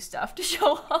like the new stuff to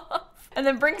show off. And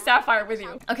then bring Sapphire with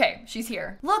you. Okay, she's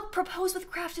here. Look, propose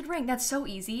with crafted ring. That's so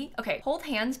easy. Okay, hold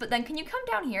hands, but then can you come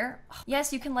down here?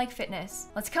 Yes, you can like fitness.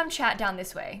 Let's come chat down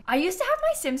this way. I used to have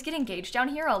my Sims get engaged down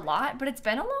here a lot, but it's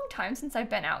been a long time since I've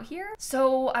been out here.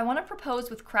 So I want to propose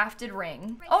with crafted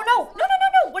ring. Oh no, no, no,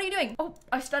 no, no. What are you doing? Oh,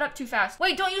 I sped up too fast.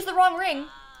 Wait, don't use the wrong ring.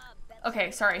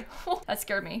 Okay, sorry. That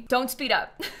scared me. Don't speed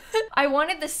up. I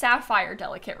wanted the sapphire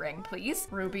delicate ring, please.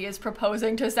 Ruby is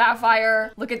proposing to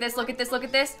Sapphire. Look at this, look at this, look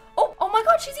at this. Oh my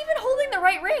God, she's even holding the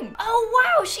right ring.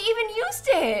 Oh wow, she even used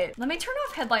it. Let me turn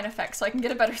off headline effects so I can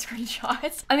get a better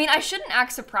screenshot. I mean, I shouldn't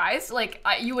act surprised. Like,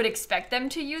 you would expect them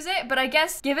to use it, but I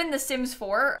guess given The Sims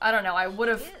 4, I don't know, I would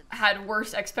have had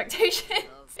worse expectations.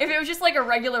 If it was just like a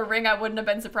regular ring, I wouldn't have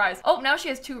been surprised. Oh, now she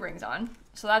has 2 rings on,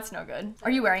 so that's no good.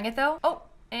 Are you wearing it though? Oh.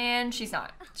 And she's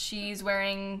not. She's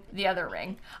wearing the other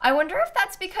ring. I wonder if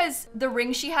that's because the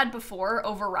ring she had before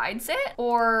overrides it,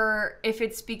 or if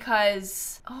it's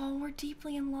because, oh, we're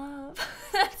deeply in love.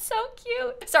 That's so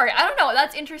cute. Sorry, I don't know.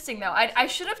 That's interesting though. I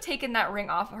should have taken that ring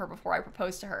off of her before I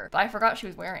proposed to her, but I forgot she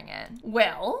was wearing it.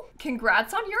 Well,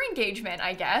 congrats on your engagement,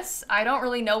 I guess. I don't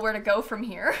really know where to go from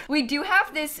here. We do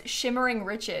have this shimmering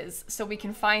riches, so we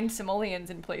can find simoleons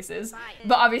in places,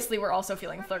 but obviously we're also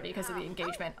feeling flirty because of the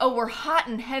engagement. Oh, we're hot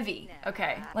and heavy.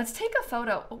 Okay, let's take a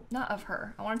photo. Oh, not of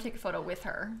her. I want to take a photo with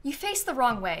her. You faced the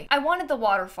wrong way. I wanted the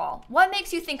waterfall. What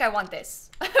makes you think I want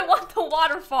this? I want the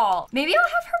waterfall. Maybe I'll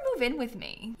have her move in with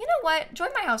me. You know what? Join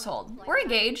my household. We're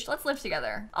engaged. Let's live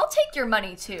together. I'll take your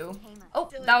money too.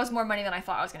 Oh, that was more money than I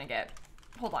thought I was gonna get.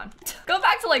 Hold on. Go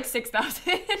back to like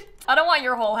 6,000. I don't want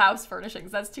your whole house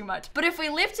furnishings, that's too much. But if we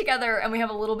live together and we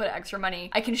have a little bit of extra money,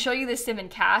 I can show you this sim in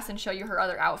Cass and show you her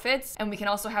other outfits, and we can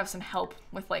also have some help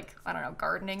with like, I don't know,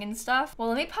 gardening and stuff. Well,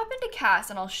 let me pop into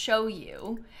Cass and I'll show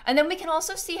you. And then we can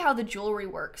also see how the jewelry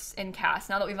works in Cass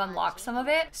now that we've unlocked some of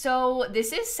it. So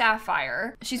this is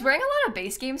Sapphire. She's wearing a lot of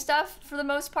base game stuff for the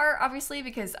most part, obviously,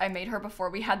 because I made her before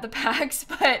we had the packs,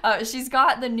 but she's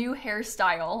got the new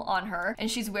hairstyle on her and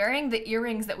she's wearing the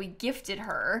earrings that we gifted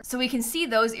her. So we can see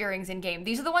those earrings in game.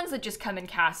 These are the ones that just come in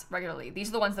Cass regularly. These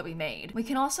are the ones that we made. We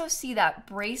can also see that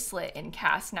bracelet in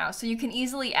Cass now. So you can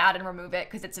easily add and remove it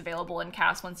because it's available in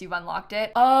Cass once you've unlocked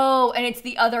it. Oh, and it's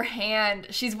the other hand.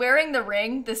 She's wearing the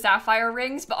ring, the sapphire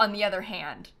rings, but on the other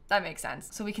hand. that makes sense.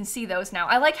 So we can see those now.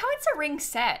 I like how it's a ring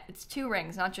set. It's 2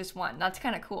 rings, not just 1. That's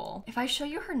kind of cool. If I show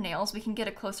you her nails, we can get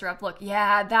a closer up look.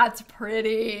 Yeah, that's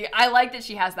pretty. I like that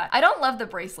she has that. I don't love the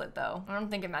bracelet though. I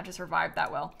don't think it matches her vibe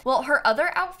that well. Well, her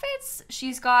other outfits,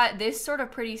 she's got this sort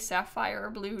of pretty sapphire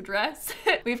blue dress.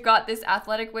 We've got this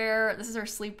athletic wear. This is her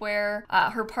sleepwear.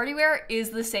 Her party wear is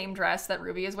the same dress that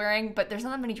Ruby is wearing, but there's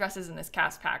not that many dresses in this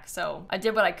cast pack, so I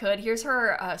did what I could. Here's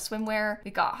her swimwear.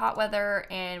 We got hot weather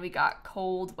and we got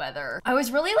cold weather. I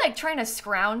was really like trying to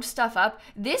scrounge stuff up.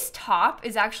 This top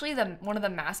is actually one of the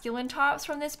masculine tops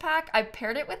from this pack. I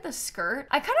paired it with the skirt.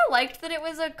 I kind of liked that it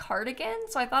was a cardigan,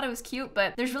 so I thought it was cute,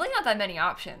 but there's really not that many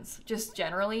options, just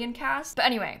generally in cast. But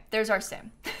anyway, there's our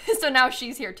sim. So now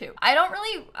she's here too. I don't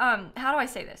really, how do I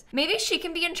say this? Maybe she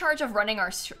can be in charge of running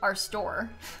our store.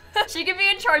 She can be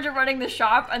in charge of running the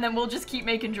shop and then we'll just keep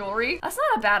making jewelry. That's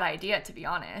not a bad idea, to be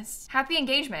honest. Happy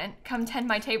engagement, come tend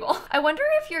my table. I wonder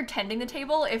if you're tending the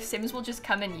table, if Sims will just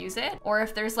come and use it, or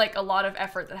if there's like a lot of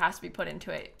effort that has to be put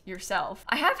into it yourself.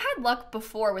 I have had luck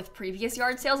before with previous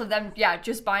yard sales of them, yeah,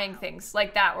 just buying things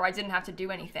like that where I didn't have to do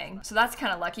anything. So that's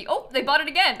kind of lucky. Oh, they bought it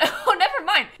again. Oh, never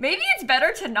mind. Maybe it's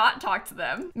better to not talk to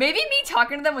them. Maybe me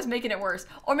talking to them was making it worse.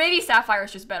 Or maybe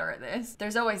Sapphire's just better at this.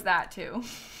 There's always that too.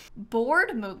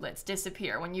 Board moodlets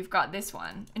disappear when you've got this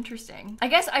one. Interesting. I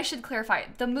guess I should clarify.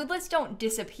 The moodlets don't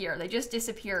disappear. They just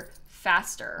disappear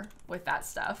faster with that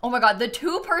stuff. Oh my god, the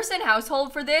 2-person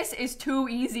household for this is too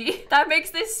easy. That makes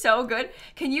this so good.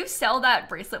 Can you sell that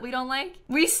bracelet we don't like?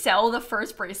 We sell the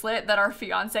first bracelet that our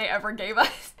fiance ever gave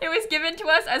us. It was given to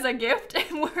us as a gift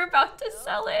and we're about to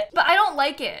sell it. But I don't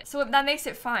like it, so that makes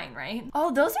it fine, right?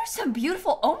 Oh, those are some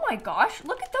beautiful, oh my gosh,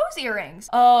 look at those earrings.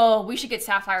 Oh, we should get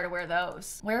Sapphire to wear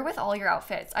those. Wear with all your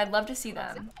outfits. I'd love to see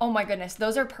them. Oh my goodness,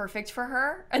 those are perfect for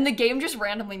her. And the game just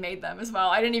randomly made them as well.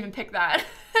 I didn't even pick that.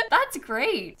 That's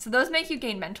great. So those make you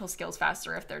gain mental skills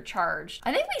faster if they're charged.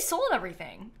 I think we sold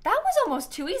everything. That was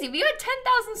almost too easy. We got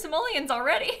 10,000 simoleons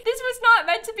already. This was not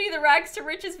meant to be the rags to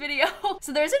riches video.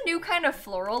 So there's a new kind of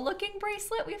floral looking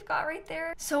bracelet we've got right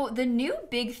there. So the new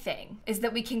big thing is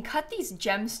that we can cut these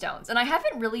gemstones, and I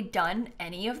haven't really done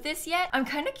any of this yet. I'm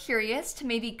kind of curious to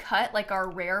maybe cut like our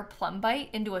rare plumbite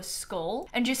into a skull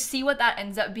and just see what that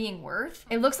ends up being worth.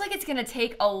 It looks like it's gonna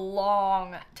take a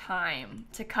long time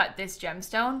to cut this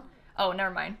gemstone. Oh,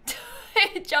 never mind.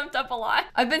 It jumped up a lot.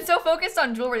 I've been so focused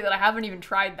on jewelry that I haven't even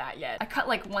tried that yet. I cut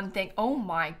like one thing. Oh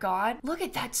my god. Look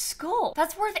at that skull.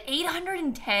 That's worth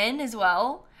 810 as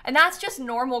well. And that's just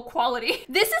normal quality.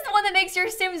 This is the one that makes your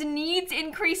Sims needs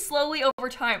increase slowly over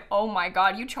time. Oh my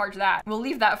god, you charge that. We'll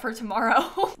leave that for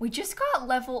tomorrow. We just got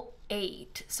level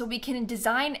 8, so we can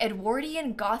design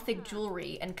Edwardian Gothic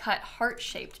jewelry and cut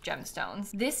heart-shaped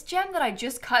gemstones. This gem that I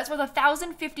just cut is worth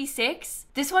 1,056.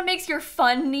 This one makes your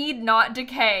fun need not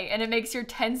decay, and it makes your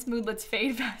tense moodlets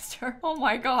fade faster. Oh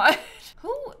my god.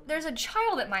 There's a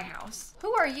child at my house.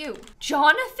 Who are you?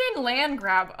 Jonathan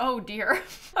Landgrab. Oh dear.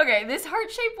 Okay, this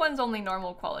heart-shaped one's only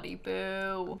normal quality.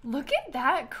 Boo. Look at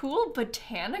that cool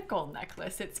botanical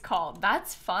necklace it's called.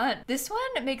 That's fun. This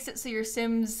one makes it so your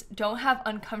Sims don't have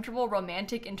uncomfortable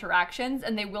romantic interactions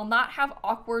and they will not have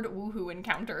awkward woohoo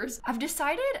encounters. I've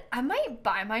decided I might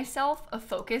buy myself a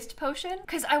focused potion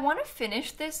because I want to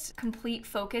finish this complete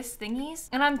focus thingies,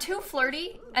 and I'm too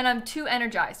flirty and I'm too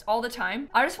energized all the time.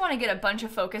 I just want to get a bunch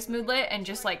of focus moodlet and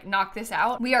just like knock this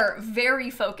out. We are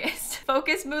very focused.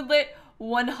 Focus moodlet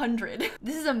 100.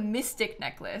 This is a mystic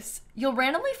necklace. You'll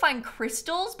randomly find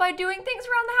crystals by doing things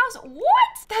around the house.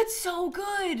 What? That's so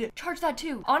good. Charge that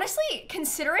too. Honestly,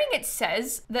 considering it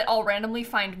says that I'll randomly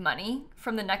find money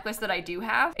from the necklace that I do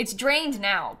have, it's drained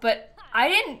now, but I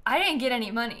didn't get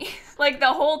any money like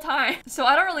the whole time. So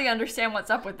I don't really understand what's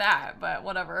up with that, but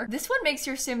whatever. This one makes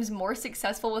your Sims more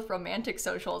successful with romantic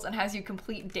socials and has you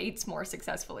complete dates more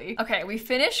successfully. Okay, we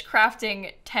finished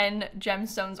crafting 10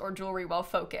 gemstones or jewelry while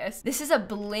focused. This is a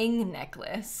bling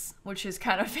necklace, which is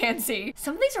kind of fancy.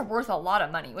 Some of these are worth a lot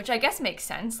of money, which I guess makes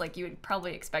sense. Like you would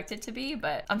probably expect it to be,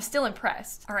 but I'm still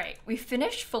impressed. All right, we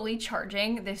finished fully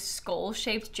charging this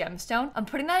skull-shaped gemstone. I'm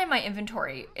putting that in my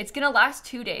inventory. It's gonna last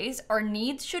 2 days. Our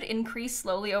needs should increase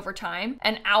slowly over time,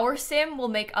 and our Sim will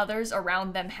make others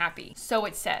around them happy. So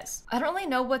it says. I don't really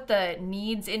know what the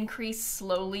needs increase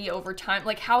slowly over time,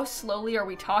 like how slowly are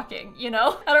we talking, you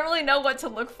know? I don't really know what to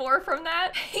look for from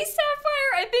that. Hey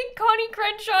Sapphire, I think Connie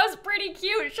Crenshaw's pretty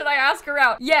cute. Should I ask her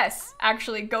out? Yes,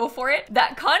 actually go for it.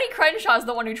 That Connie Crenshaw's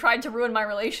the one who tried to ruin my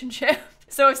relationship.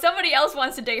 So if somebody else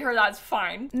wants to date her, that's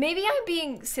fine. Maybe I'm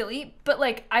being silly, but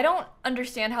like, I don't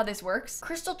understand how this works.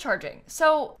 Crystal charging.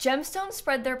 So gemstones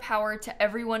spread their power to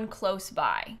everyone close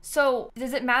by. So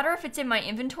does it matter if it's in my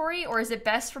inventory or is it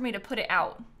best for me to put it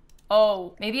out?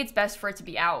 Oh, maybe it's best for it to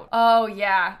be out. Oh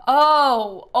yeah.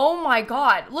 Oh my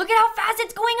God. Look at how fast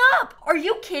it's going up. Are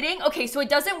you kidding? Okay, so it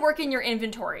doesn't work in your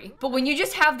inventory, but when you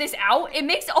just have this out, it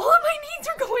makes all of my needs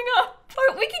are going up.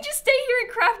 Or we can just stay here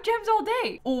and craft gems all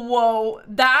day. Whoa,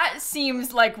 that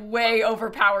seems like way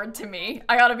overpowered to me.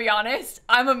 I gotta be honest.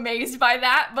 I'm amazed by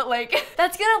that, but like,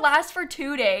 that's gonna last for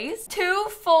 2 days. 2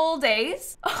 full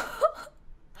days.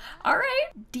 All right.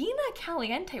 Dina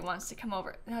Caliente wants to come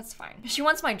over. That's fine. She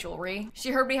wants my jewelry. She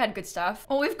heard we had good stuff.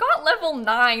 Well, we've got level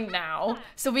 9 now,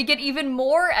 so we get even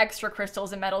more extra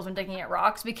crystals and metals when digging at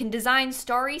rocks. We can design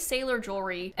starry sailor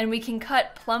jewelry, and we can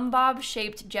cut plumb bob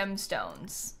shaped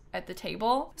gemstones at the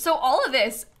table. So all of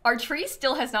this, our tree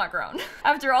still has not grown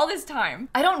after all this time.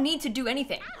 I don't need to do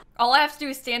anything. All I have to do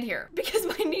is stand here because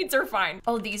my needs are fine.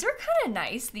 Oh, these are kind of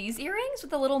nice. These earrings with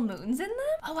the little moons in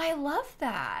them. Oh, I love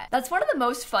that. That's one of the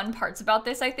most fun parts about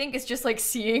this, I think, is just like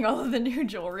seeing all of the new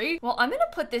jewelry. Well, I'm gonna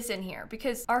put this in here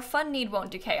because our fun need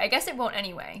won't decay. I guess it won't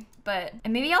anyway, but,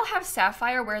 and maybe I'll have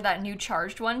Sapphire wear that new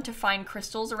charged one to find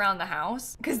crystals around the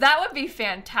house, because that would be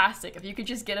fantastic if you could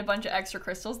just get a bunch of extra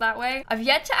crystals that way. I've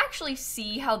yet to actually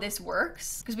see how this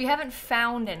works because we haven't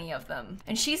found any of them,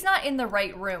 and she's not in the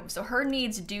right room, so her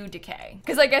needs do decay.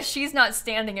 Because I guess she's not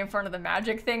standing in front of the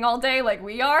magic thing all day like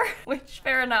we are, which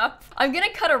fair enough. I'm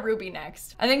gonna cut a ruby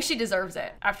next. I think she deserves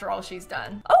it after all she's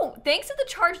done. Oh, thanks to the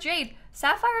charged jade,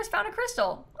 Sapphire's found a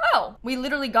crystal. Oh, we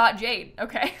literally got jade.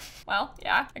 Okay, well,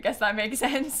 yeah, I guess that makes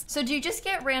sense. So do you just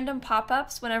get random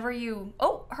pop-ups whenever you,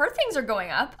 oh, her things are going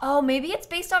up. Oh, maybe it's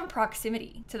based on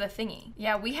proximity to the thingy.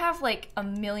 Yeah, we have like a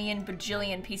million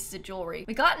bajillion pieces of jewelry.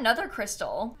 We got another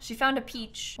crystal. She found a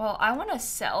peach. Well, I wanna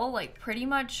sell like pretty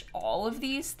much all of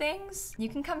these things. You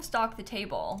can come stock the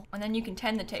table, and then you can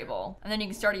tend the table, and then you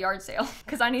can start a yard sale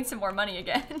because I need some more money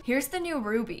again. Here's the new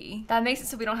ruby. That makes it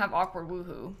so we don't have awkward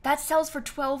woohoo. That sells for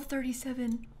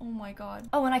 $12.37. Oh my God.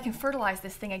 Oh, and I can fertilize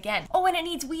this thing again. Oh, and it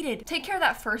needs weeded. Take care of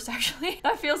that first, actually.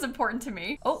 That feels important to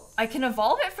me. Oh, I can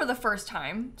evolve it for the first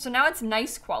time. So now it's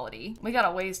nice quality. We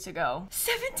got a ways to go.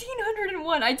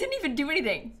 1,701. I didn't even do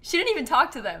anything. She didn't even talk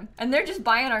to them. And they're just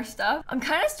buying our stuff. I'm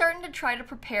kind of starting to try to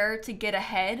prepare to get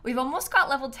ahead. We've almost got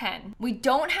level 10. We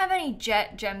don't have any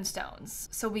jet gemstones,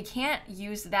 so we can't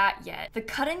use that yet. The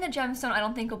cutting the gemstone I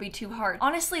don't think will be too hard.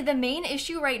 Honestly, the main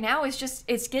issue right now is just,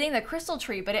 it's getting the crystal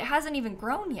tree, but it hasn't even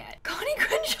grown yet. Connie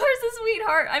Crenshaw's a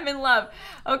sweetheart. I'm in love.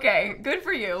 Okay, good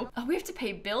for you. Oh, we have to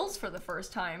pay bills for the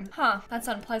first time. Huh, that's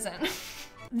unpleasant.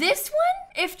 This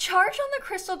one, if charged on the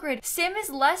crystal grid, Sim is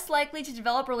less likely to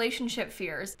develop relationship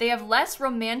fears. They have less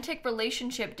romantic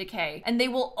relationship decay, and they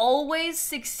will always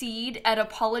succeed at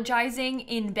apologizing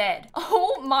in bed.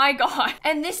 Oh my God.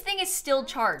 And this thing is still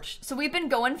charged. So we've been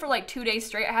going for like 2 days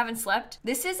straight. I haven't slept.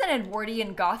 This is an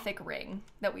Edwardian Gothic ring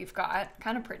that we've got.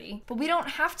 Kind of pretty, but we don't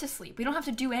have to sleep. We don't have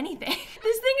to do anything.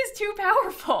 This thing is too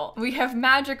powerful. We have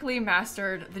magically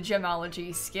mastered the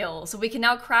gemology skill. So we can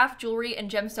now craft jewelry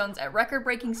and gemstones at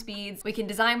record-breaking speeds. We can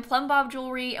design plumb bob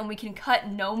jewelry, and we can cut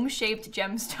gnome-shaped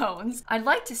gemstones. I'd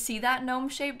like to see that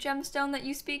gnome-shaped gemstone that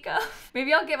you speak of.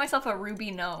 Maybe I'll get myself a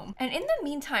ruby gnome. And in the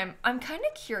meantime, I'm kind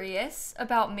of curious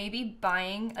about maybe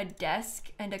buying a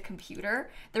desk and a computer.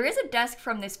 There is a desk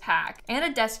from this pack and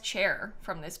a desk chair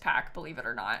from this pack, believe it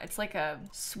or not. It's like a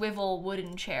swivel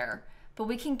wooden chair. But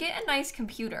we can get a nice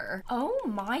computer. Oh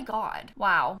my God.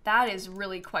 Wow, that is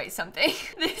really quite something.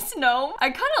 This gnome, I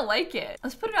kind of like it.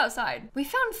 Let's put it outside. We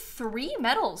found 3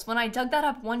 metals when I dug that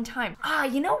up one time. Ah,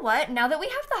 you know what? Now that we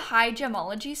have the high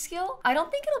gemology skill, I don't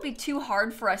think it'll be too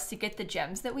hard for us to get the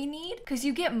gems that we need, because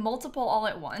you get multiple all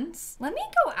at once. Let me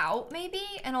go out maybe,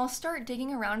 and I'll start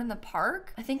digging around in the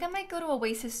park. I think I might go to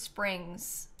Oasis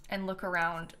Springs and look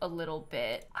around a little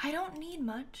bit. I don't need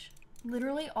much.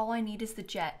 Literally all I need is the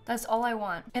jet. That's all I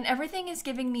want. And everything is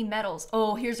giving me metals.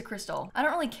 Oh, here's a crystal. I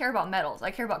don't really care about metals.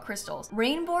 I care about crystals.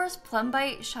 Rainbore's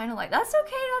Plumbite Shine a Light. That's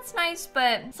okay, that's nice,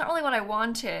 but it's not really what I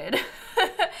wanted.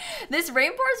 This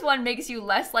Rainbore's one makes you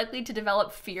less likely to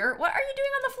develop fear. What are you doing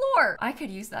on the floor? I could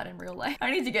use that in real life.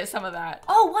 I need to get some of that.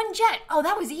 Oh, 1 jet. Oh,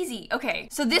 that was easy. Okay,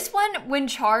 so this one, when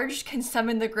charged, can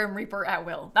summon the Grim Reaper at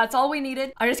will. That's all we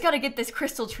needed. I just gotta get this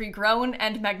crystal tree grown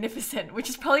and magnificent, which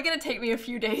is probably gonna take me a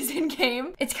few days in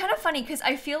game. It's kind of funny because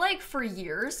I feel like for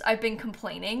years I've been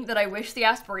complaining that I wish the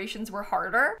aspirations were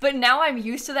harder, but now I'm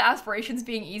used to the aspirations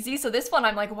being easy. So this one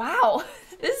I'm like, wow,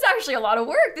 this is actually a lot of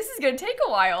work. This is gonna take a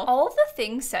while. All the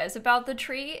thing says about the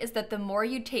tree is that the more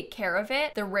you take care of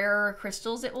it, the rarer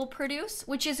crystals it will produce,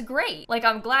 which is great. Like,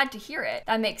 I'm glad to hear it.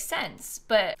 That makes sense,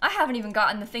 but I haven't even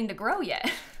gotten the thing to grow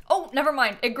yet. Oh, never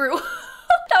mind, it grew.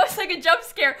 That was like a jump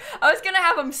scare. I was gonna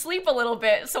have him sleep a little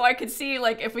bit so I could see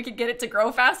like if we could get it to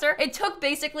grow faster. It took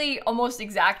basically almost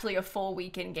exactly a full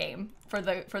week in game for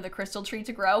the crystal tree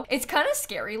to grow. It's kind of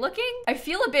scary looking. I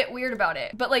feel a bit weird about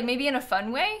it, but like maybe in a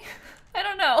fun way. I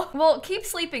don't know. Well, keep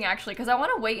sleeping actually, because I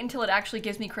want to wait until it actually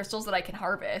gives me crystals that I can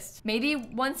harvest. Maybe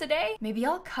once a day? Maybe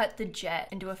I'll cut the jet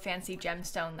into a fancy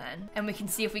gemstone then, and we can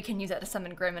see if we can use that to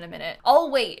summon Grimm in a minute.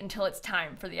 I'll wait until it's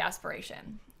time for the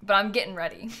aspiration. But I'm getting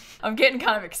ready. I'm getting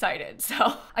kind of excited.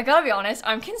 So I gotta be honest,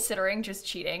 I'm considering just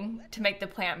cheating to make the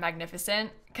plant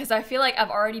magnificent, because I feel like I've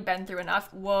already been through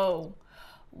enough. Whoa.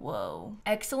 Whoa.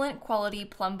 Excellent quality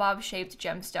plumb bob shaped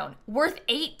gemstone. Worth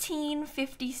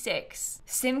 $18.56.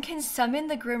 Sim can summon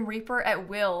the Grim Reaper at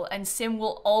will, and Sim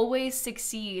will always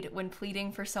succeed when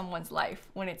pleading for someone's life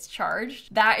when it's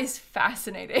charged. That is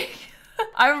fascinating.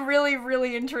 I'm really,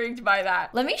 really intrigued by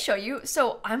that. Let me show you.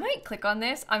 So I might click on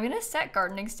this. I'm gonna set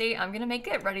gardening state. I'm gonna make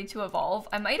it ready to evolve.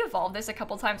 I might evolve this a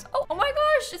couple times. Oh my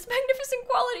gosh, it's magnificent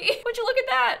quality. Would you look at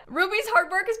that? Ruby's hard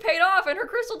work is paid off and her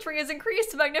crystal tree has increased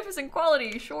to magnificent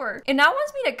quality, sure. It now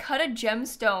wants me to cut a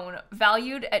gemstone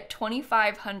valued at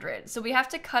 2,500. So we have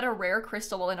to cut a rare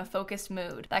crystal in a focused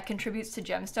mood that contributes to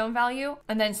gemstone value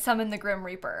and then summon the Grim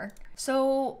Reaper.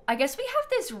 So I guess we have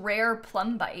this rare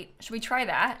plum bite. Should we try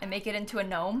that and make it into a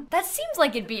gnome? That seems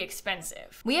like it'd be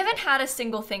expensive. We haven't had a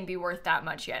single thing be worth that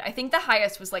much yet. I think the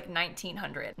highest was like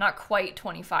 1,900, not quite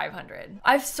 2,500.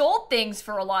 I've sold things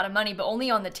for a lot of money, but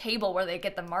only on the table where they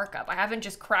get the markup. I haven't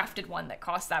just crafted one that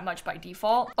costs that much by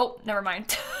default. Oh, never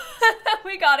mind.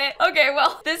 We got it. Okay,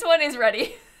 well, this one is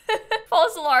ready.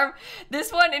 False alarm.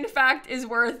 This one, in fact, is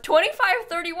worth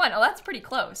 25.31. Oh, that's pretty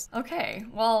close. Okay,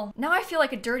 well, now I feel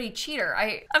like a dirty cheater.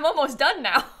 I'm almost done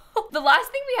now. The last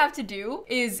thing we have to do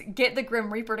is get the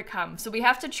Grim Reaper to come. So we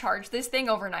have to charge this thing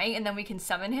overnight and then we can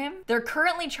summon him. They're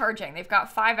currently charging. They've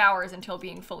got 5 hours until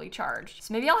being fully charged.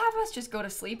 So maybe I'll have us just go to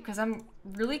sleep because I'm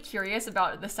really curious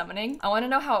about the summoning. I want to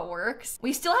know how it works.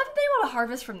 We still haven't been able to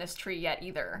harvest from this tree yet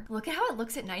either. Look at how it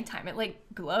looks at nighttime. It like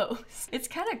glows. It's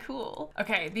kind of cool.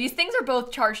 Okay, these things are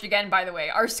both charged again, by the way.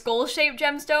 Our skull-shaped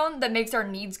gemstone that makes our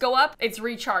needs go up, it's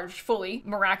recharged fully,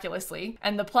 miraculously.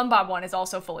 And the plumb bob one is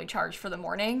also fully charged for the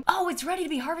morning. Oh, it's ready to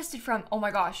be harvested from. Oh my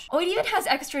gosh. Oh, it even has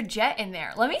extra jet in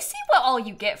there. Let me see what all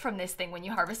you get from this thing when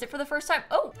you harvest it for the first time.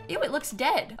 Oh, ew, it looks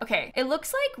dead. Okay, it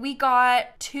looks like we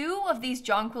got 2 of these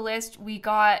jonquilist. We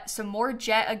got some more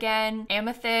jet again,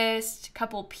 amethyst,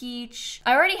 couple peach.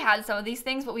 I already had some of these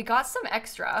things, but we got some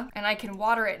extra and I can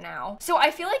water it now. So I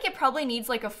feel like it probably needs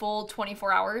like a full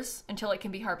 24 hours until it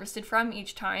can be harvested from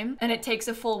each time. And it takes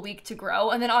a full week to grow.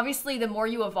 And then obviously the more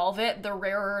you evolve it, the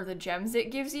rarer the gems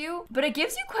it gives you. But it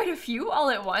gives you quite a few all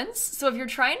at once. So if you're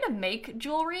trying to make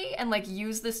jewelry and like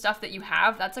use the stuff that you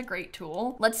have, that's a great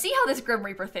tool. Let's see how this Grim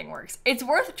Reaper thing works. It's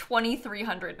worth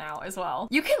 2,300 now as well.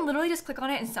 You can literally just click on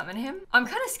it and summon him. I'm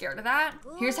kind of scared of that.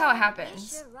 Here's how it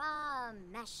happens.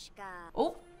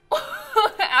 Oh,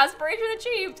 aspiration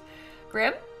achieved.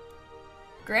 Grim?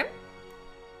 Grim?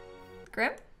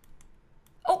 Grim?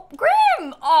 Oh,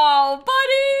 Grim! Oh,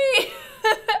 buddy!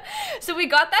 So we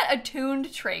got that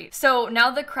attuned trait. So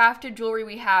now the crafted jewelry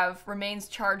we have remains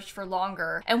charged for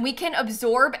longer, and we can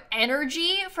absorb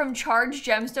energy from charged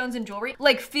gemstones and jewelry,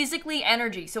 like physically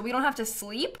energy, so we don't have to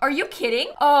sleep. Are you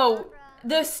kidding? Oh,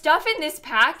 the stuff in this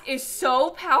pack is so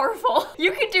powerful.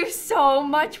 You can do so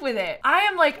much with it. I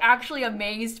am like actually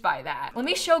amazed by that. Let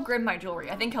me show Grim my jewelry.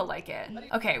 I think he'll like it.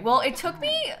 Okay, well, it took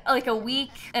me like a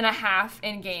week and a half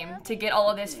in game to get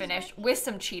all of this finished with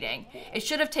some cheating. It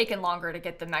should have taken longer to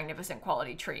get the magnificent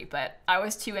quality tree, but I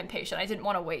was too impatient. I didn't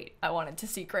want to wait. I wanted to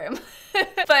see Grim.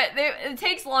 But it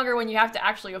takes longer when you have to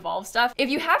actually evolve stuff. If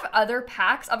you have other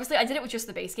packs, obviously I did it with just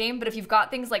the base game, but if you've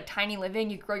got things like Tiny Living,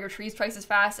 you grow your trees twice as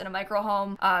fast in a micro home.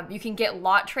 You can get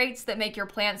lot traits that make your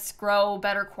plants grow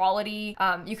better quality.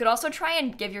 You could also try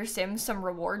and give your Sims some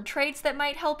reward traits that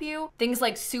might help you. Things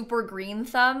like super green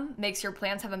thumb makes your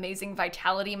plants have amazing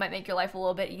vitality, might make your life a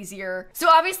little bit easier. So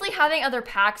obviously having other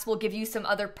packs will give you some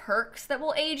other perks that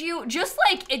will aid you. Just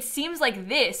like it seems like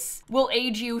this will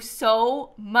aid you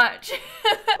so much.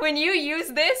 When you use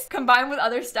this combined with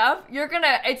other stuff,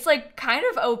 it's like kind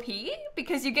of OP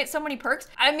because you get so many perks.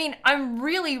 I mean, I'm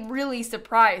really, really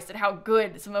surprised at how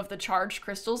good some of the charged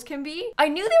crystals can be. I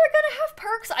knew they were gonna have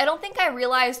perks. I don't think I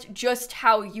realized just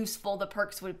how useful the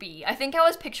perks would be. I think I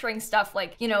was picturing stuff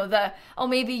like, you know, oh,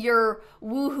 maybe your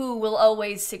woohoo will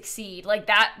always succeed. Like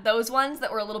those ones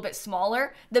that were a little bit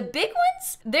smaller. The big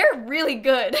ones, they're really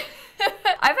good.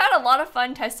 I've had a lot of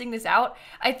fun testing this out.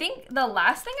 I think the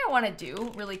last thing I want to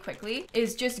do really quickly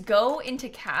is just go into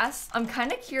CAS. I'm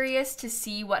kind of curious to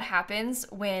see what happens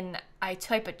when I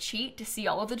type a cheat to see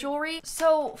all of the jewelry.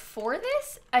 So for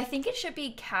this, I think it should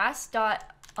be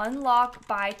cas.unlock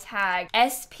by tag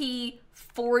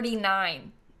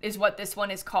SP49 is what this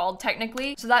one is called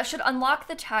technically. So that should unlock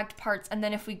the tagged parts, and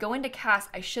then if we go into CAS,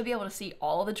 I should be able to see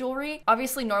all of the jewelry.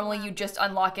 Obviously, normally you just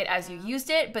unlock it as you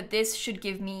used it, but this should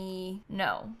give me,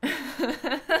 no.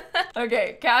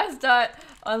 Okay,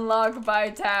 cas.unlock by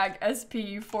tag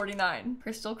SP49.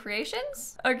 Crystal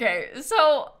Creations? Okay,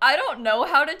 so I don't know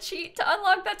how to cheat to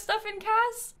unlock that stuff in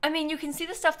CAS. I mean, you can see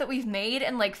the stuff that we've made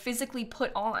and like physically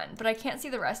put on, but I can't see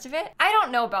the rest of it. I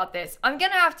don't know about this. I'm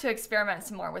gonna have to experiment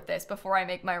some more with this before I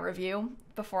make my review,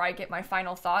 before I get my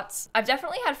final thoughts. I've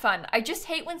definitely had fun. I just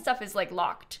hate when stuff is like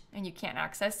locked and you can't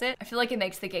access it. I feel like it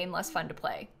makes the game less fun to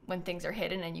play when things are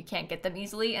hidden and you can't get them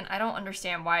easily, and I don't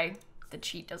understand why the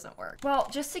cheat doesn't work. Well,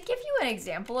 just to give you an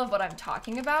example of what I'm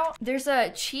talking about, there's a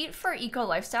cheat for Eco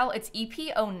Lifestyle. It's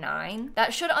EP09.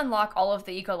 That should unlock all of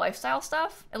the Eco Lifestyle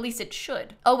stuff. At least it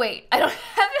should. Oh wait, I don't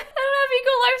have Eco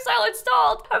Lifestyle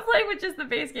installed. I'm playing with just the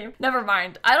base game. Never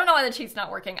mind. I don't know why the cheat's not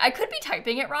working. I could be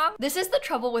typing it wrong. This is the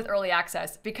trouble with early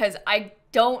access because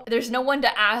there's no one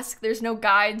to ask, there's no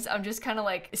guides, I'm just kind of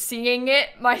like seeing it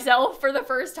myself for the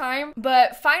first time.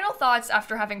 But final thoughts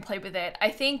after having played with it, I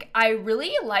think I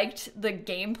really liked the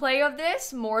gameplay of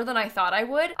this more than I thought I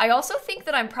would. I also think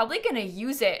that I'm probably gonna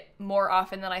use it more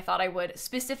often than I thought I would,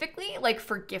 specifically like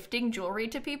for gifting jewelry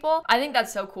to people. I think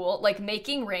that's so cool, like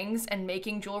making rings and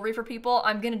making jewelry for people.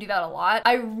 I'm gonna do that a lot.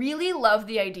 I really love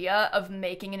the idea of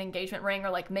making an engagement ring or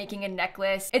like making a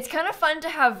necklace. It's kind of fun to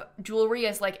have jewelry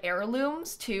as like heirlooms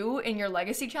too in your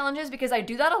legacy challenges, because I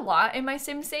do that a lot in my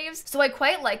sim saves. So I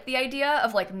quite like the idea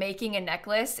of like making a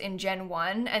necklace in Gen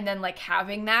 1 and then like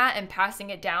having that and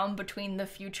passing it down between the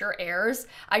future heirs.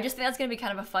 I just think that's gonna be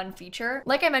kind of a fun feature.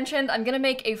 Like I mentioned, I'm gonna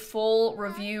make a full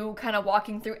review kind of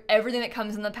walking through everything that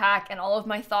comes in the pack and all of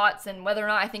my thoughts and whether or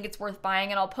not I think it's worth buying,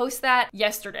 and I'll post that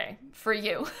yesterday for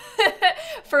you.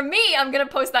 For me, I'm gonna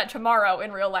post that tomorrow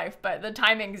in real life, but the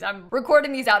timings, I'm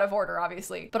recording these out of order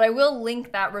obviously, but I will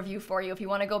link that review for you if you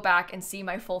want to go back and see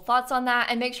my full thoughts on that.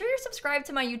 And make sure you're subscribed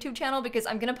to my YouTube channel because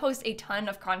I'm gonna post a ton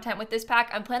of content with this pack.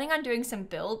 I'm planning on doing some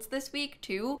builds this week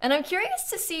too, and I'm curious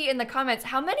to see in the comments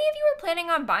how many of you are planning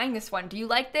on buying this one. Do you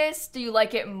like this? Do you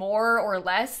like it more or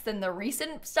less than the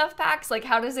recent stuff packs? Like,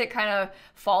 how does it kind of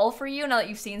fall for you now that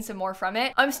you've seen some more from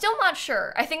it? I'm still not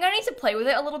sure. I think I need to play with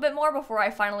it a little bit more before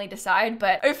I finally decide,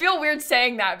 but I feel weird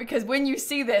saying that because when you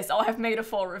see this, I'll have made a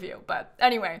full review. But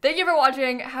anyway, thank you for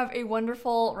watching. Have a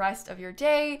wonderful rest of your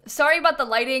day. Sorry about the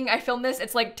lighting. I filmed this,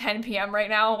 it's like 10 p.m. right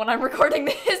now when I'm recording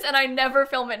this, and I never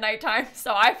film at nighttime,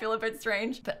 so I feel a bit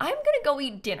strange. But I'm gonna go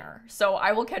eat dinner, so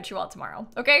I will catch you all tomorrow.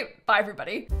 Okay, bye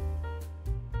everybody.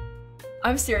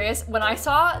 I'm serious, when I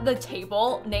saw the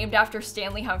table named after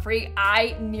Stanley Humphrey,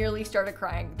 I nearly started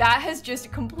crying. That has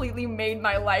just completely made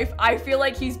my life. I feel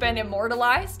like he's been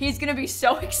immortalized. He's gonna be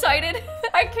so excited.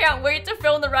 I can't wait to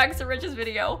film the Rags to Riches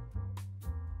video.